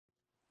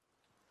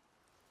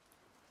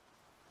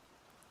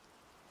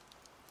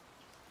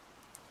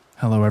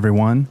Hello,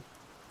 everyone,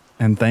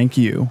 and thank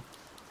you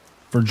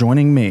for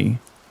joining me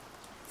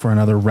for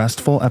another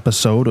restful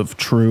episode of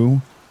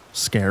true,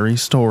 scary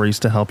stories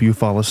to help you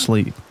fall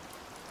asleep.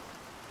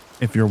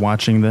 If you're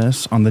watching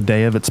this on the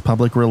day of its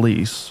public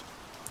release,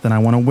 then I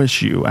want to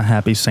wish you a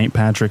happy St.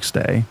 Patrick's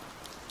Day.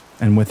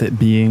 And with it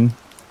being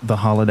the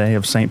holiday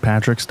of St.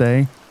 Patrick's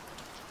Day,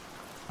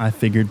 I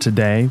figured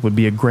today would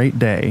be a great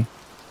day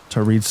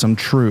to read some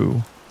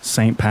true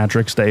St.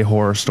 Patrick's Day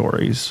horror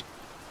stories.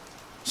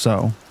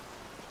 So,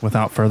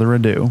 without further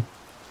ado,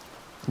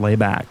 lay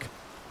back,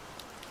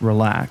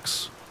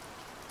 relax,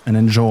 and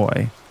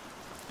enjoy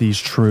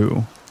these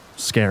true,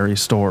 scary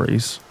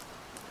stories.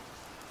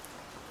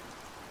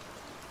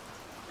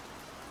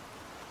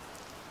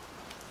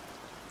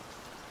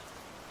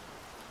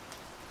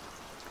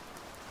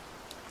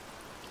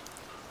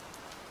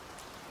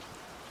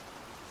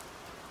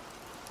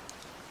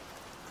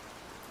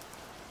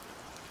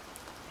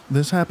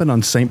 This happened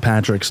on St.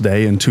 Patrick's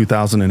Day in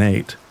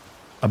 2008.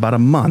 About a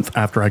month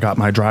after I got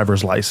my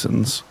driver's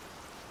license.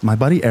 My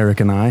buddy Eric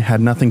and I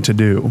had nothing to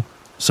do,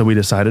 so we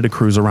decided to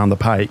cruise around the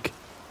Pike,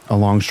 a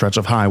long stretch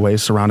of highway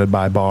surrounded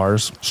by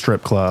bars,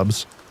 strip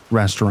clubs,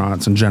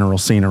 restaurants, and general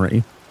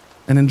scenery,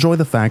 and enjoy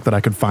the fact that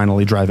I could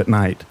finally drive at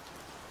night.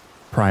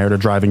 Prior to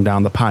driving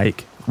down the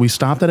Pike, we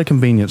stopped at a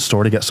convenience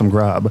store to get some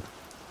grub.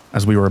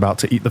 As we were about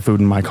to eat the food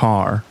in my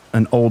car,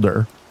 an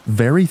older,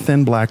 very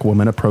thin black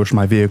woman approached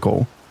my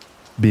vehicle.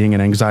 Being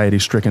an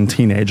anxiety-stricken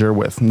teenager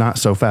with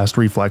not-so-fast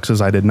reflexes,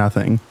 I did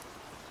nothing.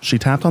 She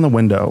tapped on the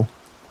window,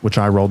 which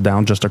I rolled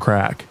down just a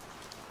crack.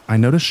 I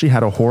noticed she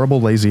had a horrible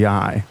lazy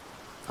eye.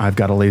 I've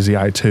got a lazy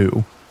eye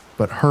too,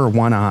 but her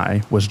one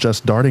eye was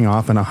just darting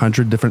off in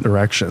 100 different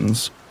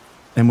directions,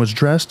 and was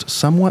dressed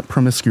somewhat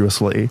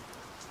promiscuously.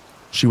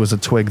 She was a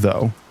twig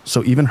though,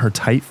 so even her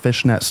tight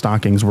fishnet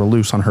stockings were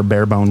loose on her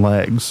bare-bone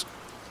legs.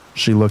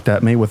 She looked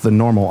at me with the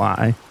normal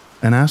eye,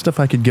 and asked if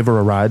I could give her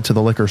a ride to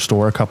the liquor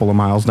store a couple of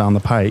miles down the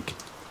Pike.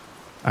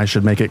 I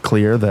should make it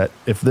clear that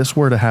if this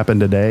were to happen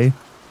today,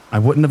 I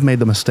wouldn't have made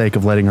the mistake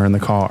of letting her in the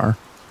car,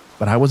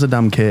 but I was a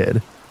dumb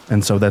kid,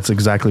 and so that's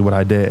exactly what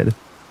I did.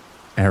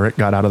 Eric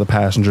got out of the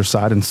passenger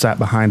side and sat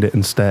behind it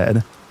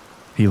instead.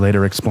 He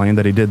later explained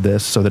that he did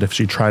this so that if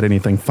she tried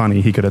anything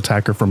funny, he could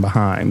attack her from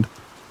behind.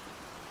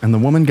 And the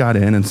woman got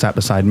in and sat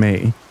beside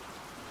me.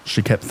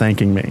 She kept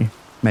thanking me,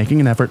 making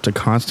an effort to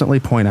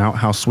constantly point out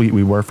how sweet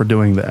we were for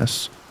doing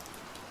this.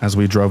 As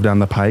we drove down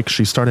the Pike,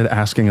 she started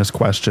asking us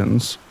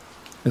questions.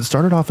 It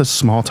started off as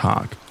small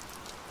talk.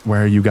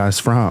 Where are you guys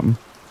from?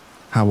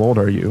 How old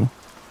are you?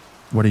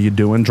 What are you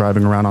doing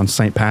driving around on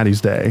St.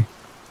 Patty's Day?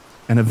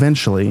 And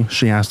eventually,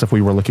 she asked if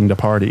we were looking to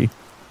party.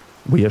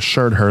 We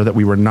assured her that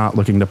we were not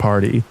looking to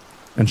party,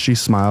 and she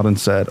smiled and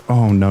said,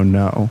 "Oh,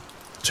 no.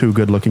 Two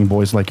good-looking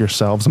boys like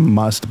yourselves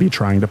must be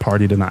trying to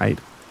party tonight."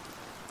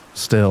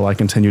 Still, I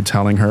continued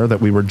telling her that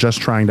we were just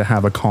trying to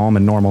have a calm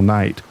and normal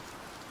night.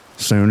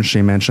 Soon,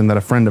 she mentioned that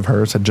a friend of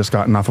hers had just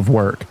gotten off of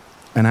work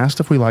and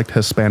asked if we liked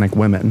Hispanic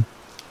women,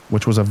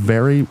 which was a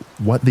very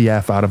what the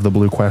F out of the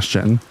blue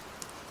question.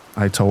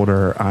 I told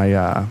her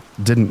I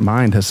didn't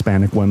mind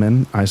Hispanic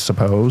women, I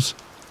suppose,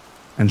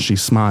 and she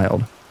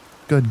smiled.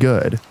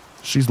 Good.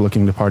 She's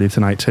looking to party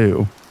tonight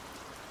too.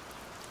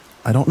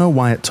 I don't know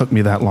why it took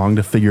me that long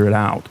to figure it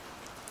out,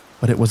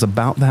 but it was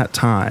about that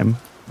time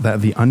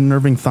that the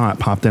unnerving thought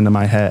popped into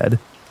my head.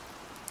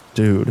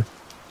 Dude,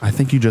 I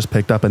think you just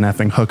picked up an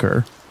effing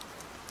hooker.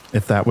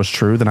 If that was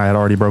true, then I had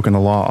already broken the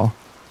law,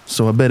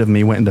 so a bit of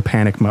me went into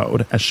panic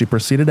mode as she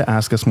proceeded to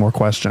ask us more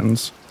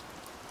questions.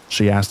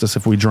 She asked us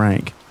if we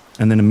drank,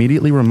 and then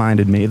immediately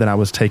reminded me that I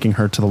was taking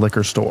her to the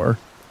liquor store.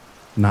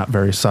 Not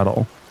very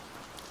subtle.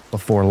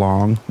 Before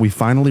long, we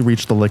finally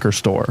reached the liquor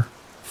store.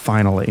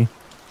 Finally.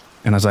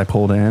 And as I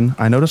pulled in,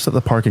 I noticed that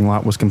the parking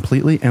lot was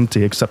completely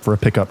empty except for a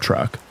pickup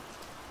truck.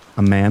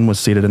 A man was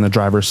seated in the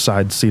driver's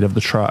side seat of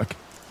the truck,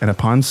 and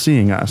upon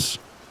seeing us,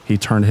 he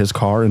turned his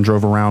car and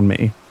drove around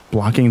me,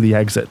 blocking the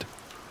exit.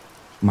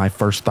 My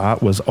first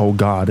thought was, oh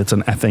God, it's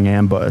an effing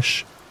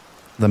ambush.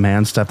 The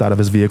man stepped out of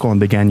his vehicle and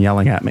began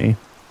yelling at me.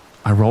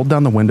 I rolled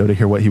down the window to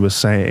hear what he was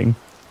saying,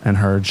 and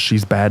heard,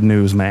 "She's bad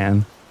news,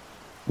 man."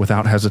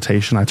 Without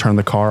hesitation, I turned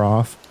the car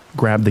off,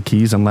 grabbed the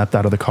keys, and leapt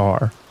out of the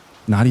car,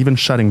 not even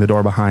shutting the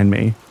door behind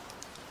me.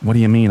 "What do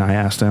you mean?" I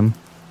asked him.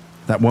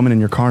 "That woman in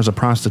your car is a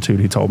prostitute,"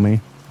 he told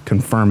me,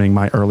 confirming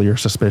my earlier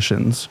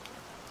suspicions.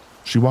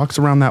 "She walks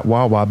around that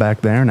Wawa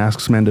back there and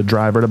asks men to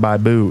drive her to buy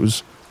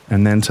booze,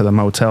 and then to the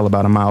motel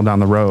about a mile down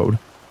the road.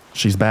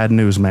 She's bad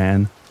news,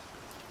 man."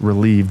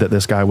 Relieved that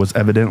this guy was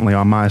evidently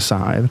on my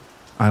side,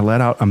 I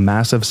let out a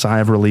massive sigh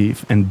of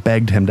relief and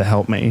begged him to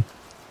help me.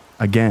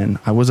 Again,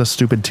 I was a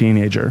stupid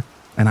teenager,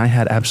 and I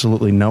had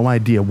absolutely no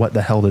idea what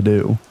the hell to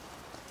do.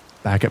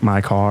 Back at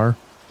my car,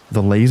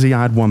 the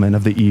lazy-eyed woman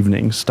of the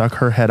evening stuck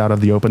her head out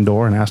of the open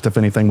door and asked if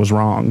anything was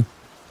wrong.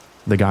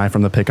 The guy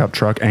from the pickup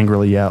truck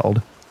angrily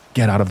yelled,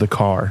 "Get out of the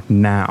car,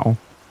 now."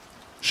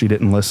 She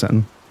didn't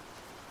listen.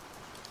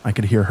 I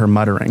could hear her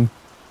muttering,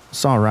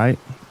 "It's all right.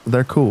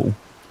 They're cool.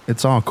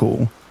 It's all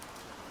cool."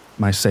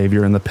 My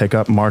savior in the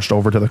pickup marched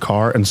over to the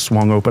car and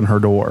swung open her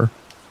door.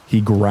 He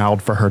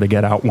growled for her to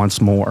get out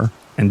once more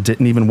and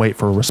didn't even wait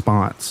for a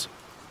response.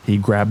 He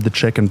grabbed the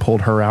chick and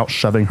pulled her out,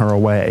 shoving her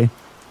away.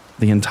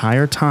 The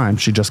entire time,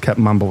 she just kept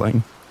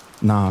mumbling,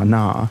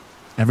 Nah,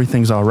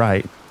 everything's all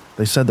right.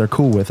 They said they're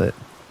cool with it."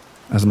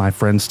 As my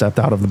friend stepped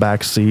out of the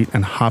back seat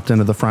and hopped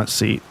into the front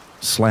seat,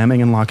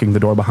 slamming and locking the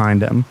door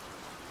behind him,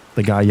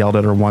 the guy yelled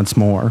at her once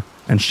more,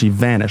 and she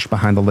vanished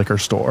behind the liquor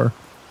store.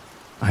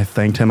 I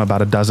thanked him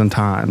about a dozen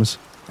times,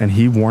 and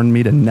he warned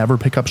me to never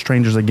pick up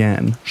strangers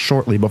again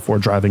shortly before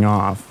driving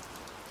off.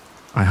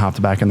 I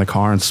hopped back in the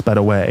car and sped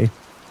away,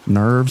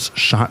 nerves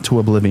shot to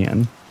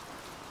oblivion.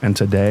 And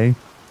today,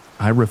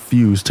 I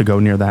refuse to go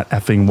near that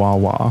effing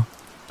Wawa,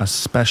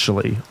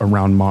 especially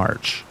around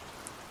March.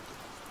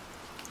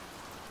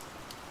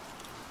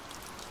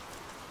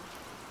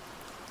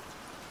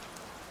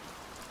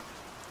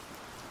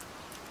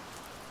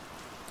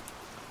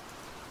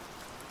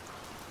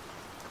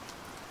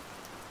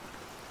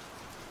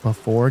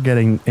 Before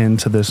getting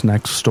into this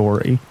next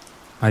story,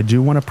 I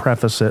do want to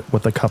preface it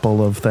with a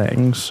couple of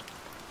things.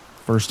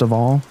 First of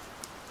all,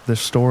 this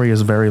story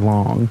is very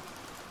long,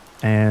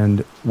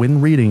 and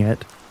when reading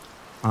it,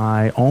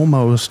 I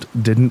almost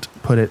didn't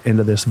put it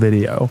into this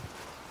video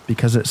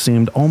because it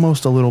seemed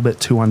almost a little bit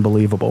too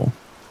unbelievable.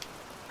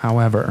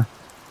 However,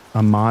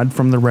 a mod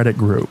from the Reddit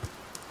group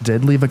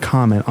did leave a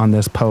comment on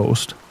this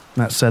post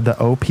that said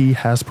that OP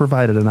has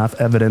provided enough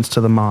evidence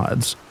to the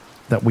mods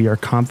that we are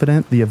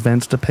confident the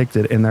events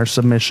depicted in their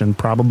submission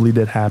probably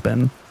did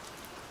happen.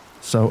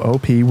 So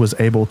OP was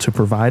able to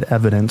provide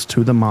evidence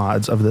to the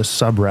mods of this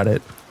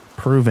subreddit,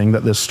 proving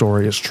that this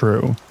story is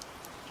true.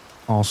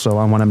 Also,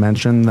 I want to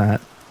mention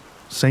that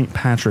St.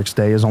 Patrick's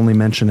Day is only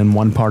mentioned in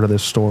one part of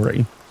this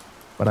story,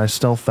 but I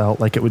still felt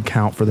like it would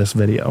count for this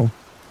video.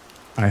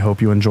 I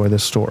hope you enjoy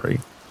this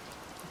story.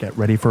 Get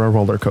ready for a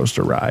roller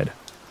coaster ride.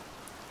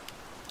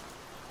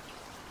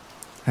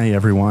 Hey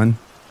everyone.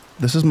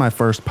 This is my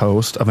first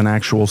post of an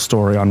actual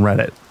story on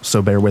Reddit,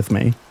 so bear with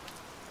me.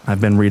 I've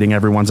been reading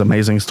everyone's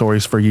amazing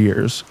stories for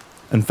years,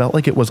 and felt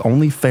like it was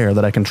only fair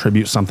that I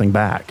contribute something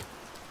back.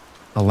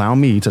 Allow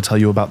me to tell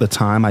you about the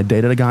time I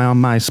dated a guy on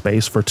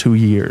MySpace for 2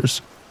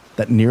 years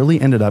that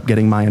nearly ended up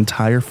getting my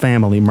entire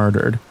family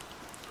murdered,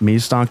 me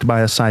stalked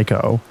by a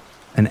psycho,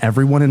 and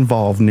everyone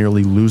involved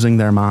nearly losing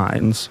their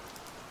minds.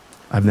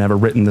 I've never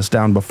written this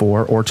down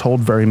before or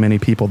told very many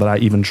people that I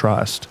even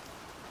trust.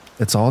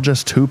 It's all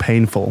just too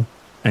painful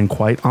and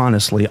quite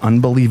honestly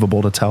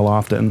unbelievable to tell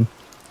often.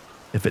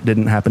 If it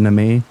didn't happen to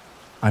me,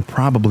 I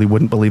probably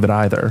wouldn't believe it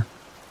either.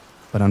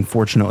 But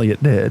unfortunately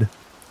it did.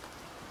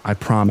 I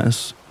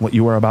promise, what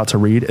you are about to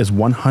read is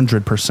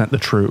 100% the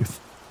truth.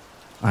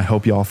 I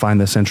hope you all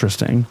find this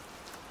interesting.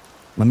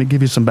 Let me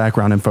give you some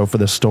background info for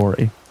this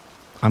story.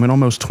 I'm an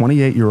almost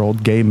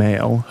 28-year-old gay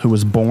male who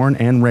was born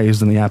and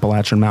raised in the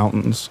Appalachian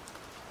Mountains,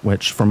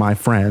 which, for my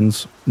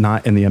friends,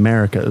 not in the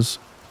Americas,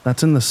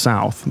 that's in the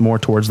South, more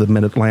towards the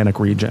Mid-Atlantic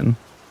region.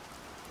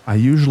 I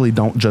usually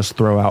don't just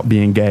throw out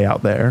being gay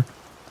out there,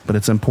 but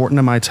it's important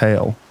to my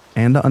tale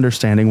and to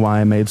understanding why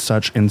I made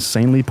such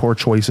insanely poor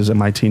choices in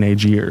my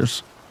teenage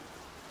years.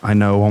 I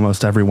know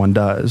almost everyone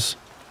does,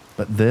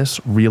 but this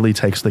really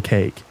takes the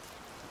cake.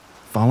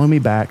 Follow me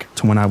back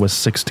to when I was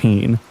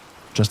 16,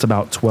 just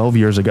about 12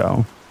 years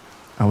ago.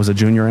 I was a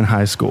junior in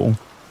high school,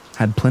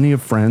 had plenty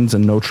of friends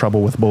and no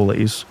trouble with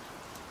bullies,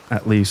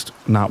 at least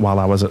not while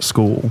I was at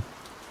school.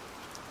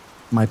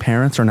 My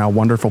parents are now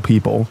wonderful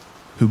people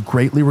who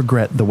greatly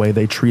regret the way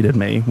they treated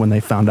me when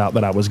they found out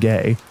that I was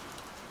gay.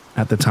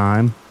 At the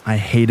time, I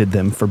hated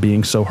them for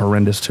being so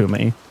horrendous to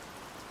me.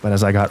 But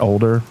as I got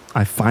older,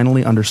 I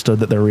finally understood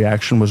that their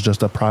reaction was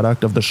just a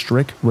product of the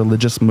strict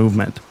religious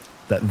movement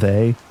that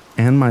they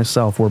and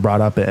myself were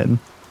brought up in.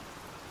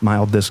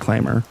 Mild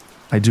disclaimer,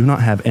 I do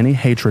not have any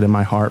hatred in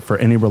my heart for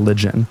any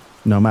religion,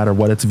 no matter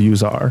what its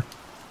views are.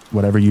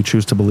 Whatever you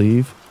choose to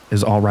believe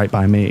is all right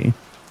by me.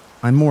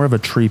 I'm more of a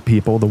treat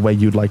people the way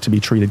you'd like to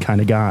be treated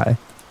kind of guy.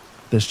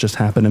 This just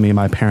happened to be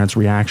my parents'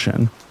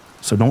 reaction,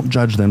 so don't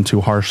judge them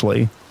too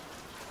harshly.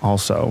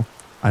 Also,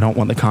 I don't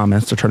want the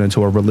comments to turn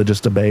into a religious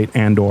debate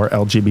and/or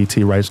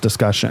LGBT rights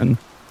discussion.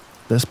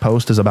 This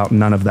post is about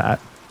none of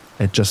that.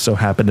 It just so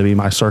happened to be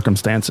my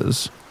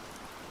circumstances.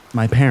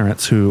 My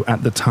parents, who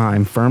at the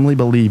time firmly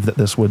believed that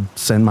this would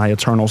send my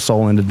eternal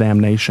soul into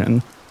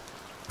damnation,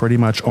 pretty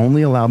much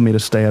only allowed me to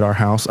stay at our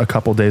house a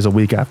couple days a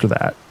week after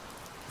that.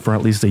 For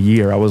at least a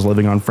year, I was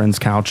living on friends'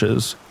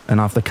 couches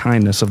and off the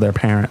kindness of their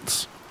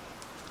parents.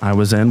 I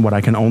was in what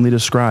I can only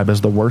describe as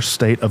the worst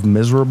state of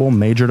miserable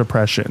major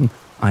depression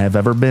I have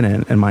ever been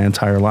in my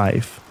entire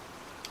life.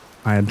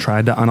 I had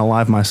tried to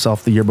unalive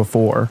myself the year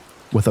before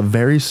with a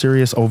very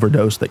serious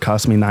overdose that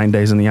cost me 9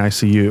 days in the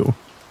ICU.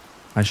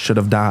 I should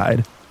have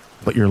died,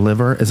 but your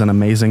liver is an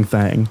amazing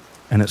thing,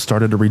 and it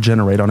started to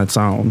regenerate on its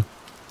own.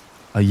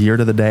 A year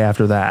to the day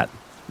after that,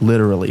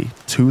 literally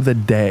to the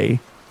day,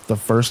 the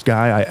first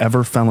guy I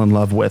ever fell in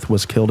love with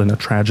was killed in a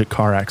tragic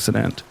car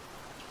accident.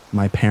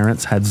 My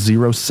parents had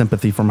zero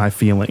sympathy for my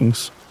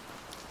feelings.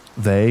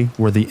 They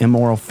were the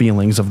immoral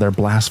feelings of their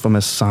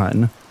blasphemous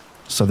son,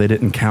 so they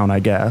didn't count, I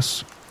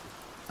guess.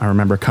 I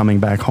remember coming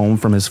back home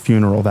from his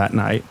funeral that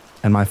night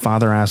and my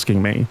father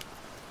asking me,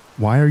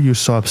 "Why are you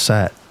so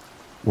upset?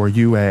 Were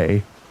you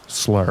a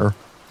slur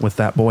with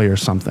that boy or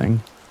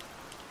something?"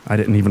 I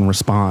didn't even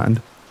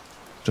respond.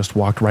 Just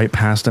walked right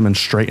past him and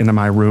straight into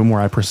my room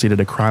where I proceeded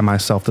to cry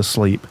myself to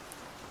sleep.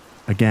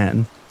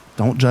 Again,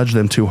 don't judge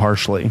them too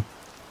harshly.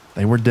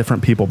 They were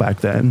different people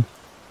back then.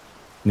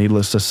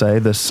 Needless to say,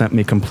 this sent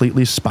me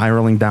completely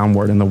spiraling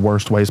downward in the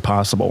worst ways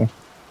possible.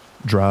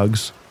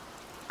 Drugs,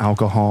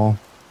 alcohol,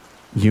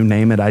 you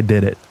name it, I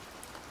did it.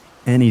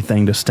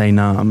 Anything to stay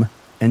numb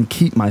and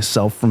keep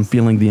myself from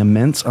feeling the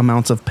immense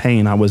amounts of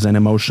pain I was in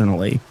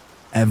emotionally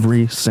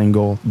every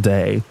single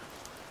day.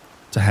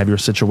 To have your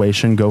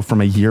situation go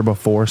from a year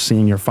before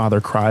seeing your father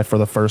cry for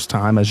the first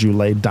time as you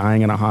lay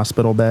dying in a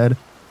hospital bed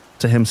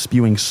to him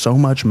spewing so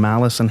much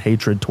malice and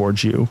hatred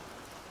towards you.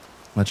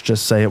 Let's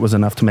just say it was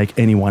enough to make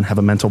anyone have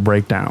a mental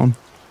breakdown.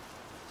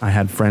 I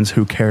had friends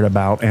who cared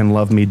about and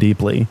loved me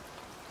deeply.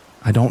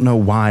 I don't know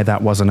why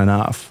that wasn't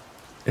enough.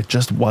 It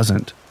just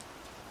wasn't.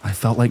 I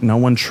felt like no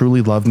one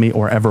truly loved me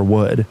or ever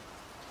would.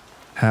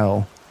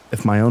 Hell,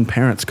 if my own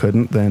parents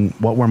couldn't, then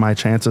what were my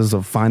chances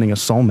of finding a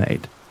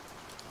soulmate?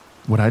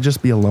 Would I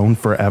just be alone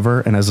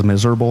forever and as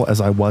miserable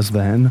as I was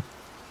then?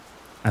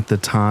 At the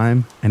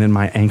time, and in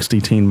my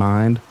angsty teen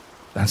mind,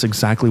 that's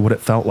exactly what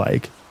it felt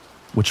like.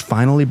 Which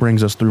finally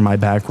brings us through my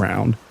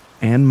background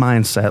and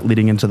mindset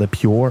leading into the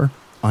pure,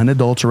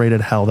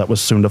 unadulterated hell that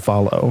was soon to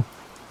follow.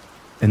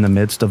 In the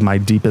midst of my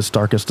deepest,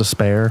 darkest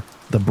despair,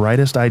 the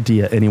brightest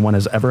idea anyone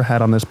has ever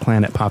had on this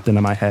planet popped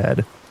into my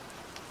head.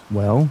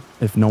 Well,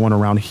 if no one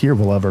around here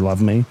will ever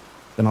love me,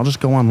 then I'll just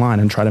go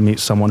online and try to meet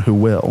someone who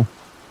will.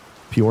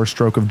 Pure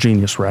stroke of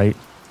genius, right?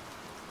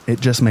 It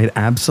just made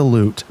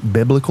absolute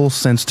biblical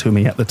sense to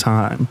me at the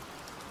time.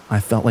 I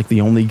felt like the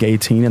only gay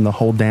teen in the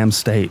whole damn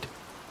state.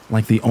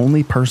 Like the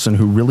only person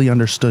who really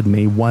understood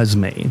me was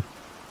me.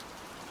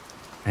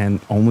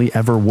 And only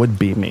ever would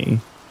be me.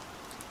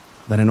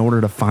 That in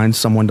order to find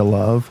someone to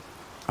love,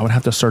 I would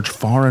have to search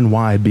far and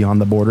wide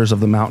beyond the borders of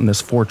the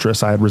mountainous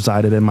fortress I had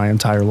resided in my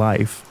entire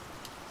life.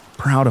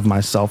 Proud of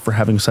myself for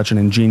having such an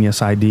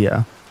ingenious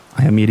idea,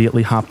 I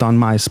immediately hopped on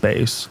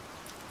MySpace.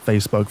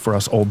 Facebook for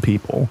us old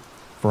people,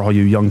 for all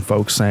you young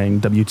folks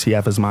saying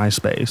WTF is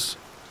MySpace,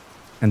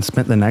 and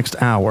spent the next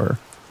hour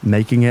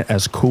making it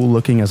as cool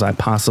looking as I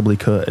possibly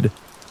could.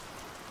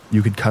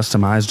 You could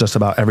customize just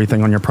about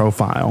everything on your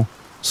profile,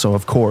 so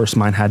of course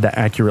mine had to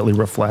accurately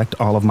reflect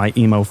all of my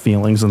emo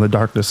feelings and the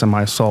darkness in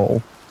my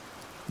soul.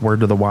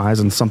 Word to the wise,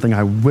 and something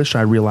I wish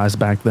I realized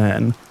back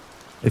then: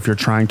 if you're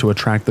trying to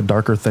attract the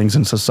darker things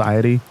in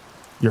society,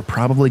 you're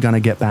probably going to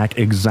get back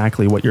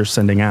exactly what you're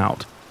sending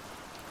out.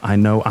 I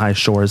know I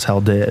sure as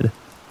hell did.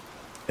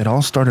 It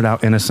all started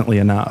out innocently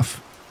enough.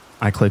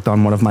 I clicked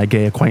on one of my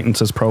gay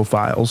acquaintances'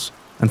 profiles,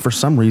 and for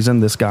some reason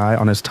this guy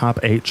on his top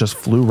 8 just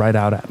flew right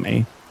out at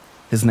me.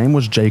 His name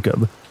was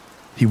Jacob.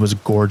 He was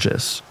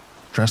gorgeous,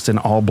 dressed in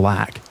all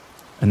black,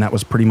 and that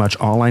was pretty much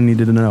all I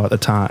needed to know at the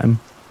time.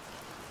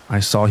 I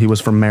saw he was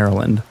from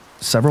Maryland,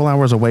 several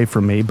hours away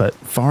from me, but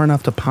far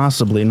enough to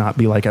possibly not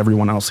be like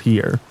everyone else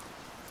here.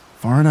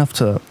 Far enough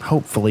to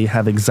hopefully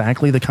have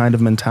exactly the kind of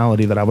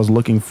mentality that I was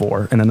looking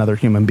for in another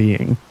human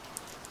being.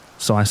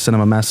 So I sent him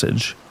a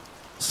message.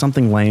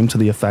 Something lame to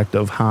the effect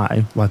of,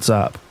 "Hi, what's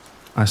up?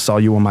 I saw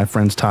you on my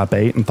friend's top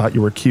 8 and thought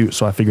you were cute,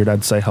 so I figured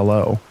I'd say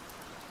hello."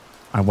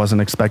 I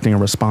wasn't expecting a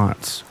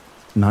response.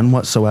 None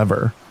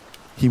whatsoever.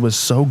 He was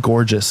so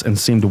gorgeous and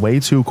seemed way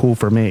too cool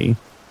for me.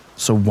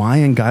 So why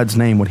in God's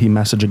name would he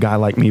message a guy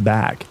like me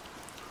back?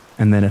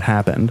 And then it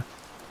happened.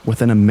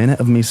 Within a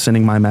minute of me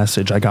sending my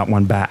message, I got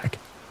one back.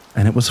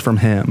 And it was from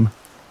him.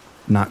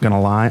 Not gonna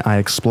lie, I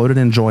exploded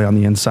in joy on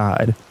the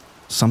inside.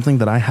 Something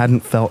that I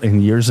hadn't felt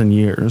in years and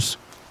years.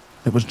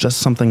 It was just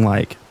something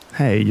like,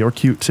 "Hey, you're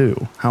cute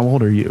too. How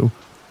old are you?"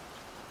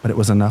 But it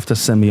was enough to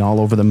send me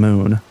all over the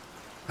moon.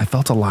 I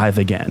felt alive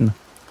again.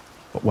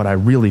 But what I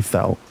really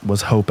felt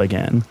was hope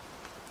again.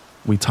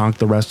 We talked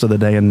the rest of the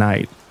day and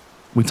night.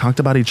 We talked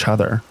about each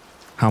other,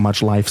 how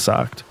much life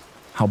sucked,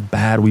 how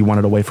bad we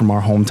wanted away from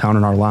our hometown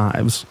and our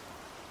lives.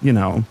 You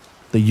know,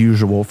 the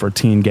usual for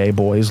teen gay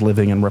boys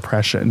living in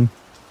repression.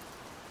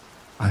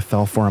 I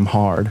fell for him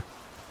hard.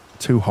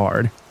 Too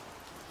hard.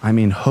 I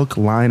mean hook,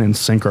 line, and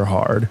sinker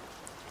hard.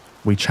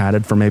 We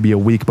chatted for maybe a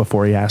week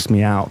before he asked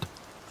me out.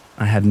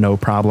 I had no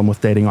problem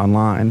with dating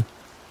online.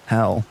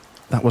 Hell,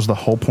 that was the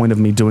whole point of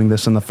me doing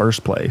this in the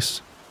first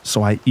place.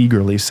 So I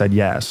eagerly said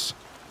yes.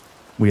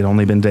 We had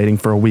only been dating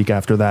for a week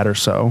after that or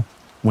so,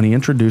 when he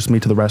introduced me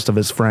to the rest of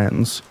his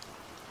friends.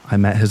 I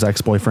met his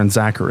ex-boyfriend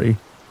Zachary,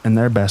 and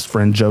their best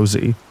friend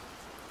Josie,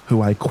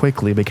 who I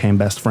quickly became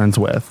best friends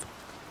with,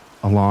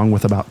 along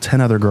with about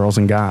 10 other girls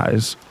and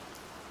guys.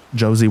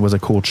 Josie was a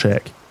cool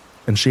chick,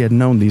 and she had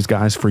known these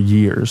guys for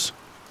years.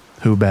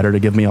 Who better to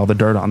give me all the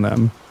dirt on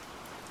them?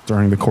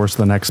 During the course of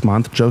the next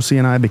month, Josie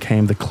and I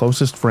became the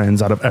closest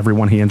friends out of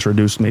everyone he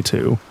introduced me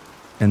to,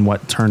 in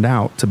what turned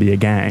out to be a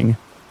gang.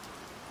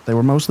 They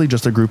were mostly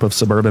just a group of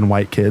suburban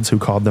white kids who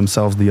called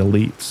themselves the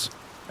Elites,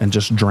 and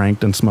just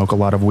drank and smoked a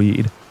lot of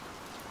weed.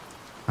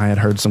 I had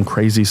heard some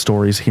crazy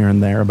stories here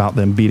and there about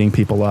them beating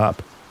people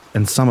up,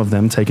 and some of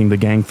them taking the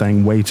gang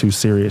thing way too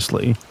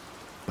seriously,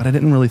 but I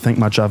didn't really think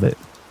much of it.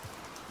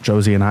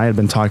 Josie and I had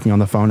been talking on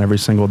the phone every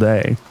single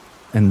day,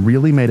 and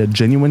really made a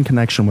genuine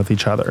connection with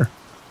each other.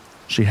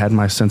 She had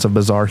my sense of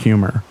bizarre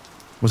humor,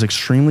 was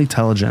extremely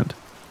intelligent,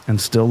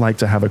 and still liked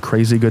to have a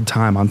crazy good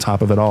time on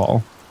top of it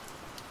all.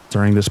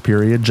 During this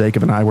period,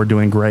 Jacob and I were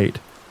doing great,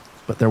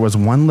 but there was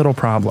one little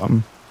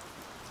problem.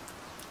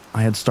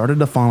 I had started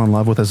to fall in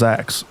love with his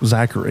ex,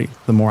 Zachary,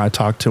 the more I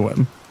talked to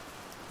him.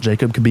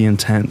 Jacob could be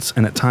intense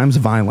and at times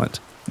violent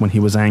when he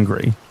was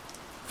angry,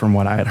 from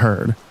what I had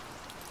heard.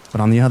 But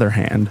on the other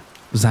hand,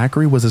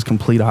 Zachary was his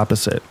complete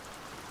opposite.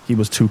 He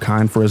was too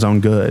kind for his own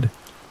good,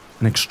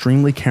 an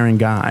extremely caring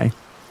guy,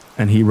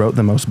 and he wrote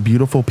the most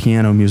beautiful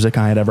piano music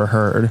I had ever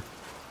heard.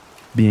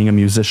 Being a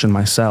musician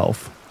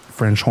myself,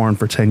 French horn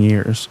for 10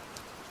 years,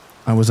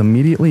 I was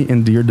immediately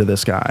endeared to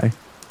this guy.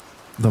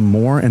 The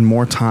more and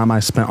more time I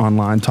spent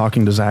online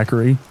talking to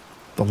Zachary,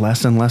 the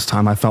less and less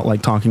time I felt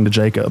like talking to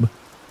Jacob.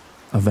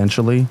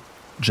 Eventually,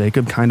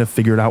 Jacob kind of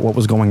figured out what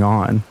was going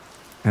on,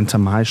 and to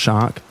my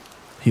shock,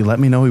 he let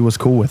me know he was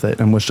cool with it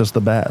and was just the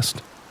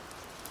best.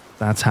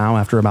 That's how,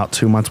 after about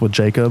 2 months with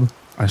Jacob,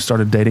 I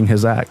started dating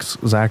his ex,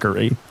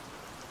 Zachary.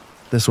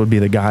 This would be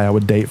the guy I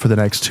would date for the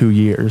next 2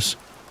 years,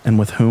 and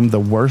with whom the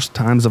worst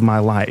times of my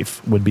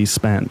life would be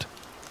spent.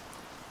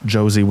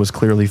 Josie was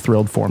clearly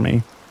thrilled for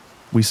me.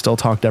 We still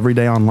talked every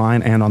day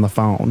online and on the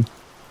phone.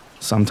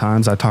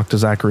 Sometimes I talked to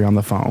Zachary on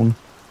the phone,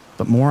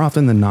 but more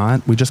often than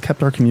not, we just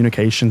kept our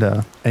communication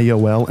to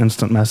AOL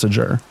Instant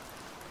Messenger.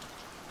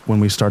 When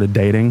we started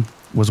dating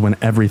was when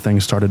everything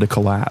started to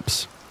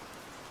collapse.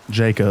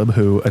 Jacob,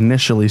 who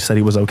initially said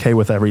he was okay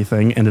with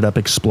everything, ended up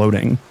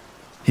exploding.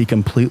 He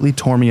completely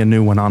tore me a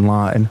new one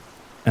online,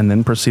 and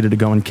then proceeded to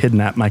go and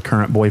kidnap my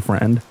current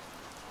boyfriend.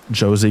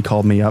 Josie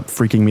called me up,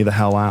 freaking me the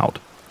hell out,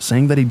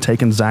 saying that he'd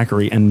taken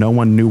Zachary and no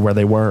one knew where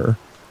they were.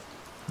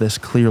 This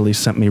clearly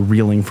sent me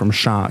reeling from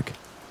shock.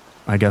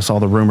 I guess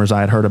all the rumors I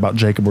had heard about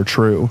Jacob were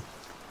true,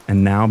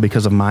 and now,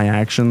 because of my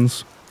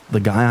actions, the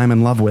guy I'm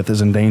in love with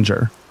is in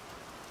danger.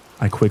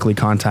 I quickly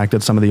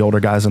contacted some of the older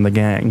guys in the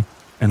gang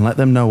and let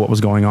them know what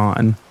was going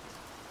on.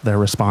 Their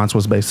response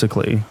was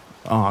basically,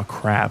 "Aw,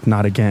 crap,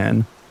 not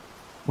again,"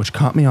 which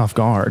caught me off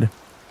guard.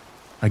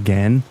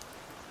 Again?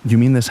 You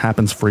mean this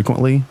happens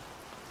frequently?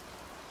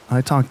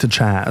 I talked to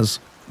Chaz,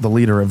 the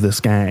leader of this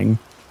gang,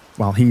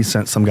 while he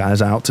sent some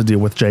guys out to deal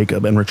with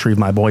Jacob and retrieve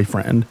my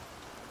boyfriend.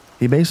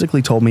 He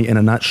basically told me in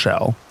a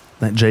nutshell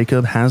that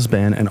Jacob has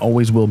been and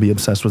always will be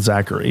obsessed with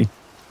Zachary.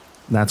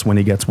 That's when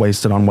he gets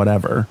wasted on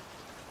whatever,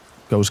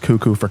 goes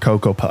cuckoo for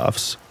Cocoa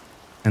Puffs,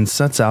 and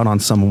sets out on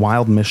some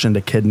wild mission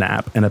to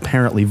kidnap and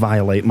apparently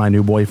violate my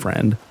new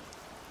boyfriend.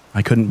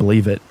 I couldn't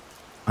believe it.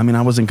 I mean,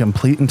 I was in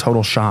complete and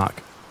total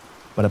shock,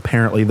 but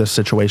apparently this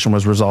situation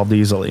was resolved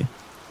easily,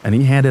 and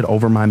he handed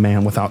over my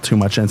man without too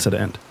much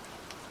incident.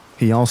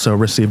 He also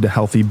received a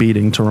healthy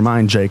beating to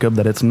remind Jacob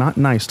that it's not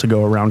nice to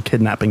go around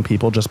kidnapping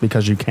people just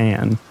because you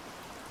can.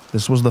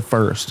 This was the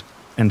first,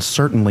 and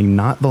certainly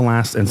not the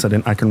last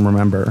incident I can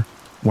remember,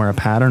 where a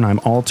pattern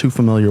I'm all too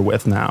familiar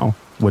with now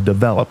would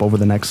develop over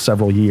the next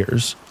several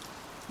years.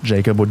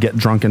 Jacob would get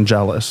drunk and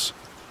jealous.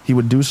 He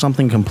would do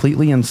something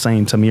completely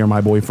insane to me or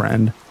my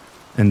boyfriend,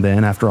 and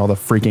then after all the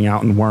freaking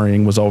out and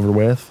worrying was over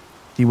with,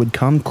 he would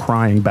come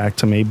crying back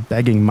to me,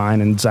 begging mine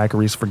and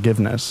Zachary's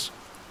forgiveness.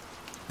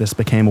 This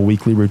became a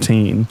weekly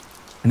routine,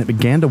 and it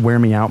began to wear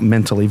me out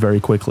mentally very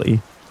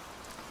quickly.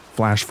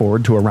 Flash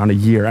forward to around a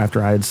year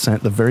after I had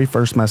sent the very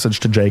first message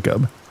to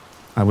Jacob.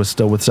 I was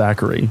still with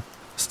Zachary,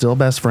 still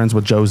best friends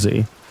with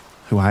Josie,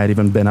 who I had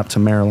even been up to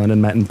Maryland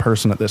and met in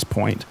person at this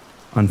point,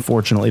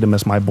 unfortunately to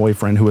miss my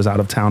boyfriend who was out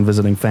of town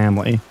visiting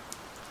family,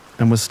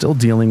 and was still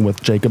dealing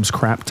with Jacob's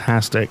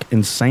craptastic,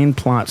 insane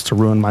plots to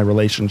ruin my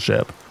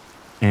relationship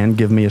and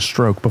give me a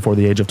stroke before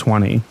the age of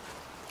 20.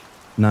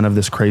 None of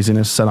this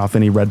craziness set off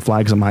any red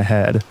flags in my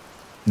head.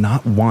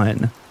 Not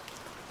one.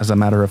 As a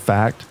matter of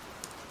fact,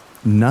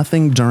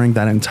 nothing during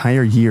that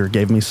entire year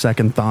gave me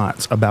second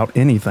thoughts about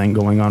anything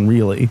going on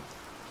really.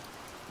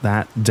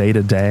 That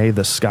day-to-day,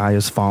 the sky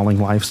is falling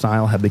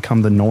lifestyle had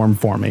become the norm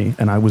for me,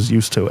 and I was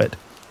used to it.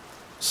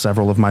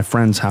 Several of my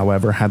friends,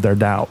 however, had their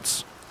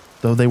doubts,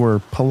 though they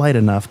were polite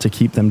enough to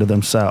keep them to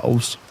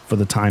themselves for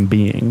the time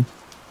being.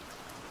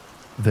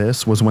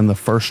 This was when the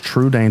first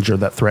true danger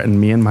that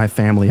threatened me and my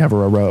family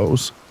ever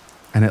arose,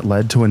 and it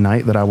led to a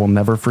night that I will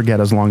never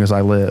forget as long as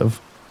I live.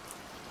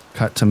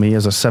 Cut to me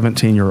as a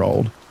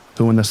 17-year-old,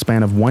 who in the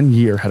span of 1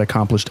 year had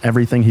accomplished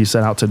everything he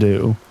set out to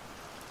do.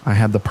 I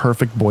had the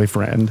perfect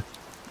boyfriend.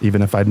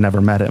 Even if I'd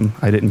never met him,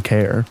 I didn't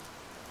care.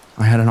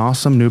 I had an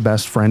awesome new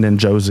best friend in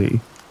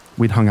Josie.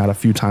 We'd hung out a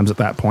few times at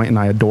that point, and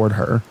I adored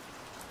her.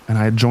 And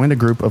I had joined a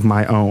group of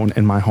my own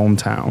in my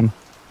hometown.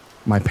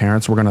 My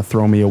parents were going to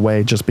throw me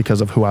away just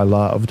because of who I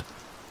loved.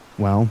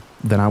 Well,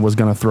 then I was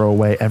going to throw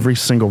away every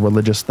single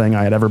religious thing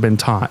I had ever been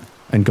taught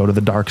and go to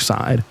the dark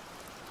side.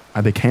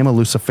 I became a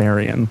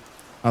Luciferian,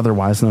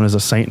 otherwise known as a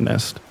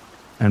Satanist.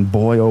 And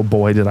boy, oh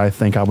boy, did I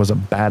think I was a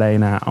bad A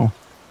now.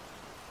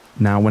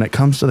 Now, when it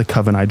comes to the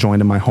coven I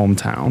joined in my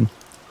hometown,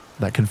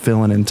 that could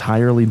fill an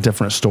entirely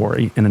different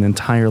story in an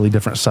entirely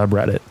different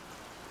subreddit.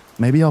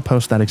 Maybe I'll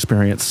post that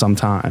experience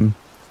sometime,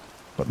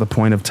 but the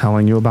point of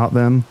telling you about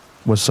them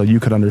was so you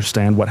could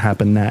understand what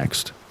happened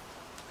next.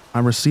 I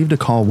received a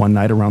call one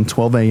night around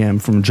 12 a.m.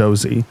 from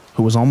Josie,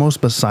 who was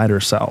almost beside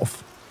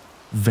herself.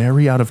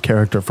 Very out of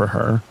character for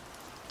her.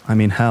 I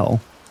mean,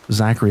 hell,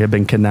 Zachary had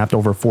been kidnapped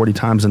over 40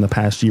 times in the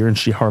past year and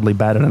she hardly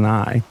batted an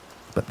eye.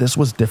 But this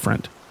was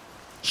different.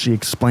 She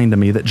explained to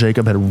me that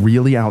Jacob had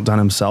really outdone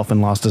himself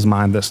and lost his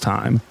mind this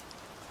time.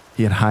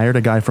 He had hired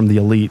a guy from the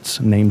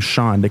elites named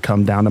Sean to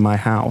come down to my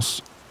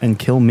house and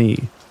kill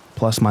me,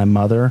 plus my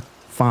mother,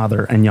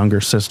 father, and younger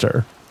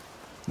sister.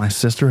 My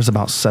sister is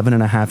about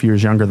 7.5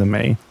 years younger than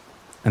me,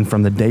 and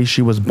from the day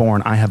she was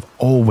born, I have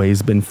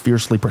always been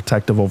fiercely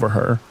protective over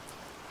her.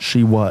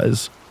 She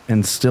was,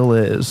 and still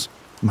is,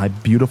 my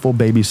beautiful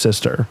baby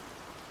sister,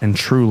 and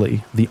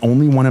truly the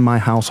only one in my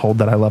household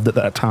that I loved at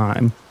that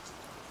time.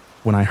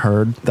 When I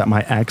heard that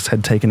my ex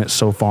had taken it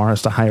so far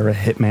as to hire a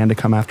hitman to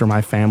come after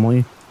my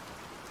family,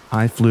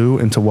 I flew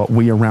into what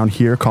we around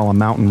here call a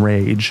mountain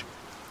rage.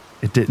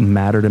 It didn't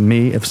matter to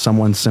me if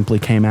someone simply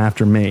came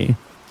after me,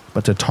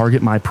 but to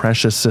target my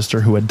precious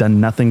sister who had done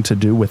nothing to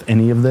do with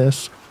any of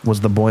this was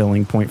the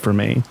boiling point for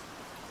me.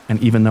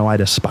 And even though I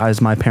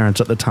despised my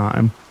parents at the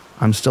time,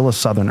 I'm still a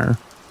Southerner.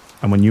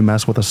 And when you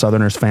mess with a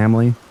Southerner's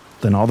family,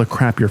 then all the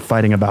crap you're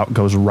fighting about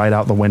goes right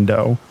out the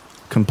window.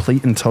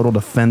 Complete and total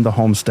defend the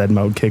homestead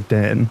mode kicked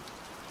in.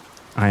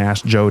 I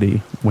asked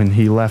Jody when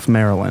he left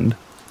Maryland.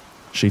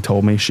 She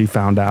told me she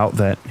found out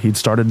that he'd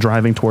started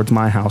driving towards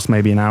my house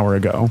maybe an hour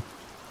ago.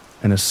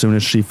 And as soon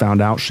as she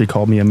found out, she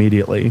called me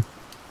immediately.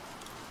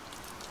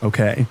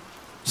 Okay,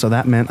 so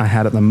that meant I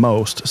had at the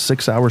most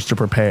 6 hours to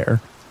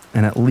prepare,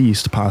 and at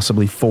least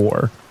possibly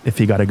 4 if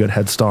he got a good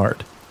head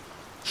start.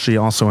 She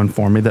also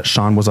informed me that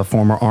Sean was a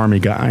former Army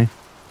guy,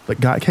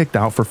 but got kicked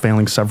out for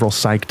failing several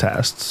psych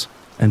tests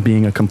and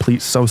being a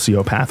complete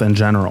sociopath in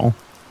general.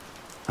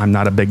 I'm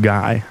not a big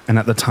guy, and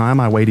at the time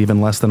I weighed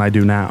even less than I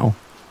do now.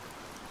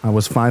 I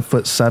was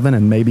 5'7"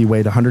 and maybe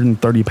weighed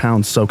 130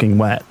 pounds soaking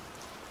wet,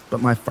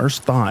 but my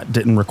first thought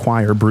didn't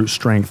require brute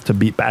strength to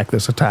beat back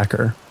this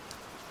attacker.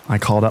 I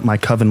called up my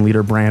coven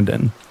leader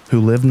Brandon, who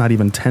lived not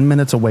even 10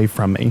 minutes away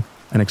from me,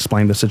 and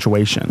explained the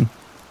situation.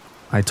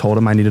 I told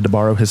him I needed to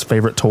borrow his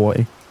favorite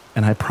toy,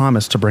 and I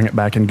promised to bring it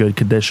back in good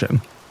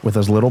condition, with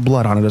as little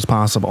blood on it as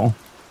possible.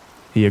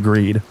 He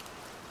agreed.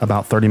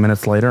 About 30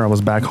 minutes later, I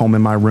was back home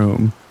in my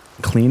room,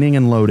 cleaning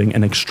and loading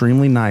an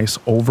extremely nice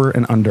over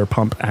and under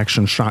pump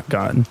action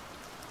shotgun.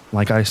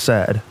 Like I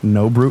said,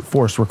 no brute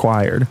force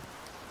required.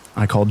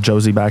 I called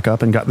Josie back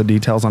up and got the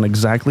details on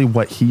exactly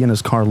what he and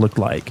his car looked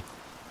like.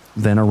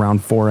 Then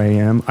around 4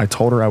 a.m., I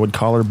told her I would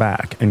call her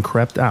back and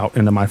crept out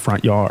into my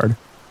front yard.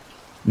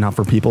 Now,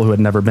 for people who had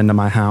never been to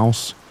my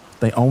house,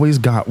 they always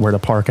got where to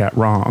park at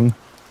wrong.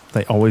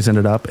 They always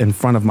ended up in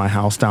front of my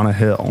house down a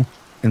hill,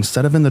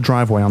 instead of in the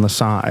driveway on the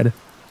side.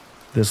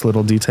 This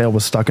little detail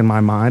was stuck in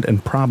my mind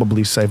and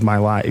probably saved my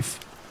life.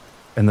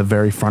 In the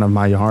very front of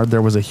my yard,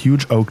 there was a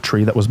huge oak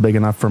tree that was big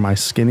enough for my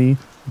skinny,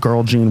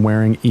 girl jean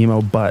wearing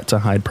emo butt to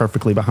hide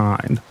perfectly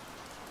behind.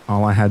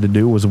 All I had to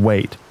do was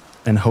wait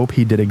and hope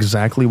he did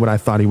exactly what I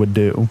thought he would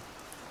do.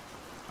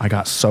 I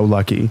got so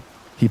lucky.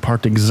 He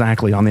parked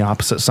exactly on the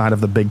opposite side of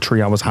the big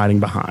tree I was hiding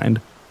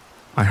behind.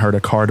 I heard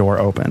a car door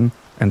open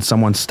and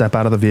someone step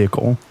out of the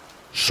vehicle,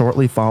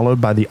 shortly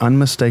followed by the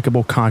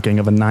unmistakable cocking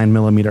of a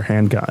 9mm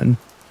handgun.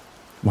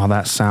 While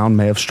that sound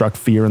may have struck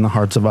fear in the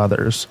hearts of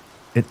others,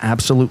 it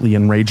absolutely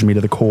enraged me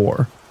to the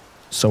core,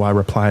 so I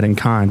replied in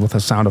kind with a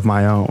sound of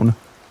my own.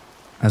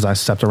 As I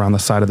stepped around the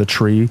side of the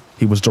tree,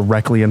 he was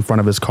directly in front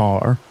of his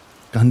car,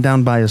 gun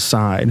down by his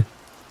side.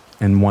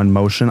 In one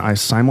motion, I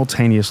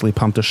simultaneously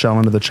pumped a shell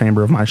into the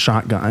chamber of my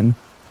shotgun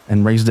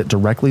and raised it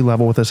directly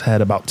level with his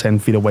head about 10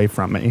 feet away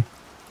from me.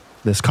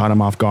 This caught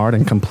him off guard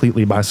and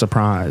completely by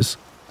surprise.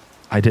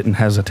 I didn't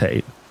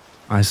hesitate.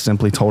 I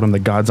simply told him the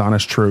God's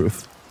honest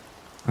truth.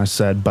 I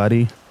said,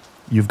 "Buddy,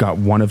 you've got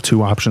one of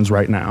 2 options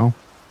right now.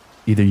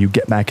 Either you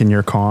get back in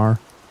your car,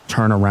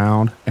 turn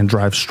around, and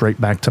drive straight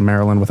back to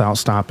Maryland without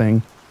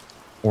stopping,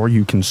 or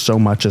you can so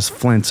much as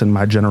flinch in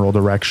my general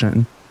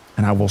direction,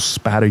 and I will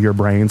spatter your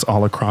brains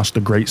all across the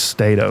great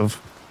state of,"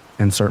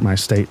 insert my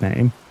state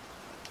name.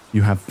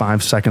 "You have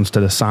 5 seconds to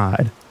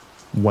decide.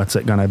 What's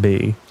it gonna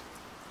be?"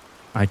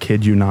 I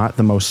kid you not,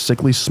 the most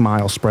sickly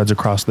smile spreads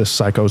across this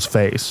psycho's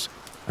face,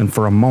 and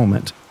for a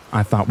moment,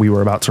 I thought we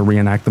were about to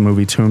reenact the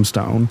movie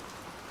Tombstone.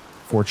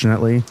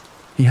 Fortunately,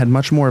 he had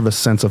much more of a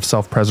sense of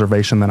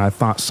self-preservation than I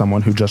thought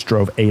someone who just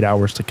drove 8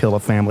 hours to kill a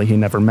family he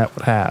never met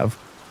would have.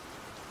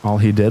 All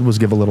he did was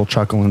give a little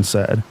chuckle and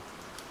said,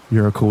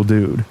 "You're a cool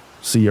dude.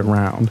 See you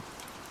around."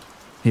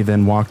 He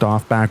then walked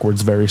off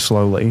backwards very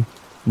slowly,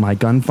 my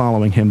gun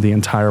following him the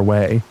entire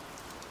way,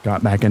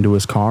 got back into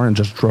his car and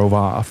just drove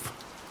off.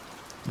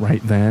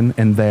 Right then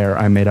and there,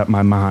 I made up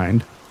my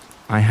mind.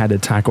 I had to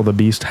tackle the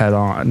beast head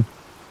on.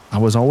 I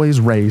was always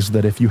raised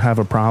that if you have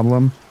a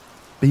problem,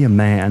 be a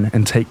man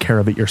and take care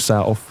of it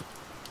yourself.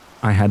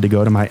 I had to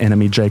go to my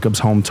enemy Jacob's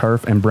home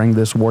turf and bring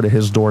this war to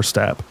his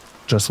doorstep,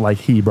 just like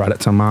he brought it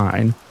to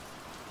mine.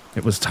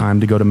 It was time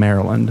to go to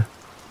Maryland.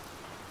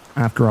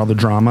 After all the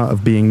drama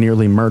of being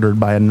nearly murdered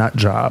by a nut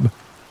job,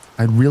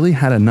 I'd really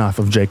had enough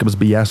of Jacob's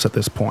BS at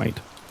this point.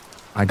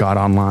 I got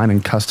online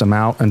and cussed him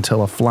out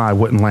until a fly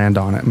wouldn't land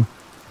on him,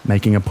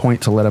 making a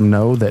point to let him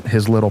know that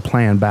his little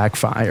plan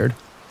backfired.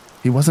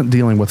 He wasn't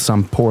dealing with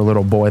some poor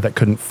little boy that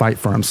couldn't fight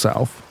for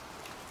himself.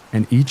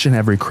 And each and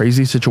every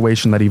crazy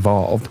situation that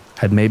evolved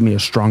had made me a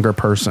stronger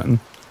person,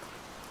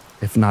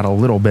 if not a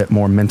little bit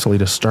more mentally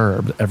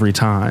disturbed every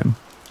time.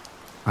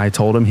 I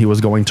told him he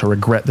was going to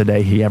regret the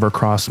day he ever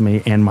crossed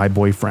me and my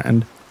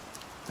boyfriend.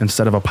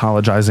 Instead of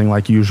apologizing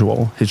like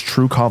usual, his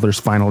true colors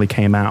finally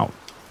came out.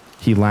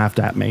 He laughed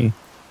at me.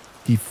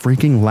 He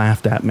freaking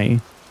laughed at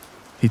me.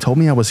 He told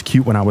me I was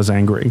cute when I was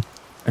angry,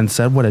 and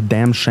said what a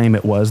damn shame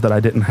it was that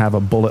I didn't have a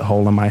bullet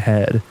hole in my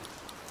head.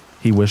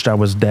 He wished I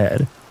was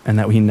dead, and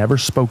that he never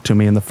spoke to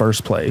me in the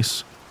first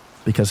place,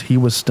 because he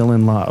was still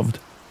in love,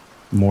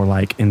 more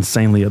like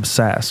insanely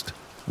obsessed,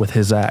 with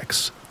his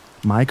ex,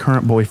 my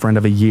current boyfriend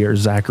of a year,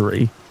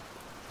 Zachary.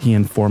 He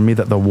informed me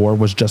that the war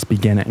was just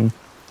beginning,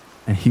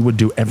 and he would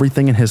do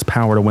everything in his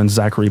power to win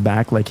Zachary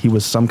back like he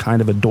was some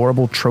kind of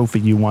adorable trophy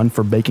you won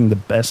for baking the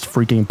best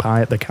freaking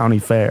pie at the county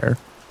fair.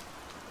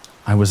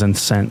 I was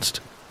incensed,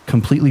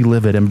 completely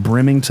livid and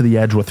brimming to the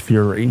edge with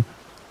fury.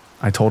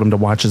 I told him to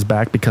watch his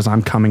back because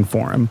I'm coming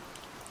for him.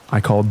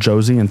 I called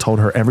Josie and told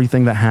her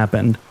everything that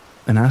happened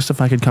and asked if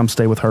I could come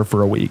stay with her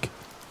for a week.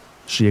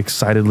 She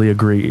excitedly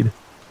agreed.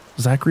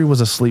 Zachary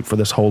was asleep for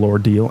this whole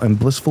ordeal and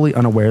blissfully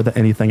unaware that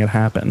anything had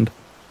happened.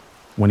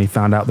 When he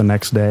found out the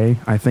next day,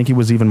 I think he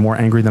was even more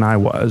angry than I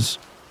was.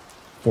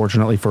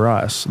 Fortunately for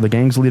us, the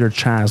gang's leader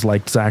Chaz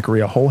liked Zachary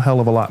a whole hell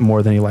of a lot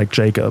more than he liked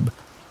Jacob.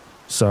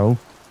 So,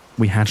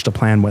 we hatched a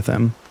plan with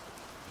him.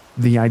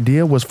 The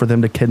idea was for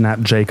them to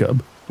kidnap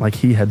Jacob, like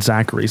he had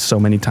Zachary so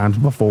many times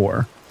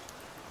before.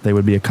 They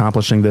would be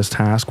accomplishing this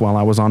task while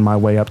I was on my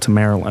way up to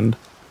Maryland,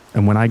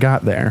 and when I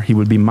got there, he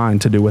would be mine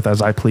to do with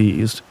as I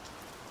pleased.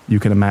 You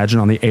can imagine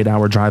on the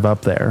 8-hour drive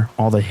up there,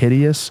 all the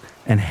hideous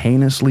and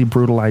heinously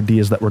brutal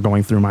ideas that were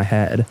going through my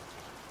head.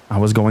 I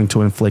was going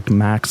to inflict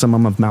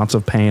maximum amounts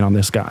of pain on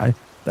this guy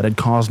that had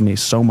caused me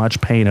so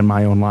much pain in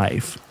my own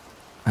life,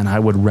 and I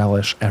would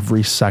relish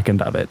every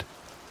second of it.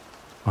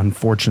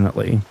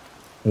 Unfortunately,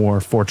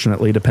 or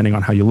fortunately depending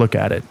on how you look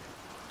at it,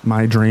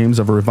 my dreams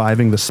of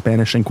reviving the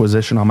Spanish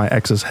Inquisition on my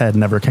ex's head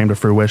never came to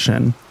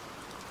fruition.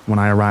 When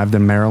I arrived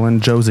in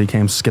Maryland, Josie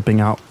came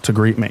skipping out to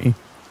greet me.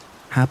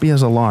 Happy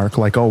as a lark,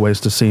 like always,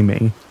 to see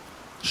me.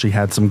 She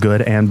had some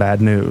good and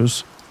bad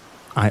news.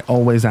 I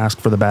always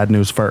asked for the bad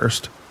news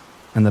first,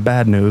 and the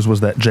bad news was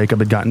that Jacob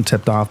had gotten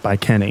tipped off by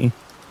Kenny.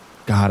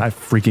 God, I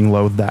freaking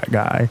loathed that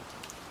guy.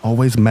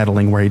 Always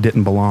meddling where he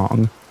didn't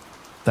belong.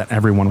 That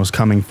everyone was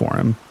coming for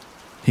him.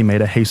 He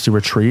made a hasty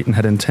retreat and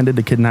had intended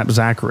to kidnap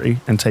Zachary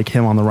and take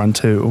him on the run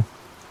too.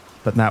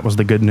 But that was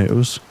the good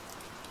news.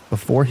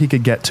 Before he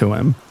could get to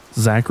him,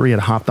 Zachary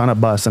had hopped on a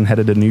bus and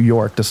headed to New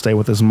York to stay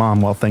with his mom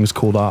while things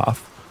cooled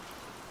off.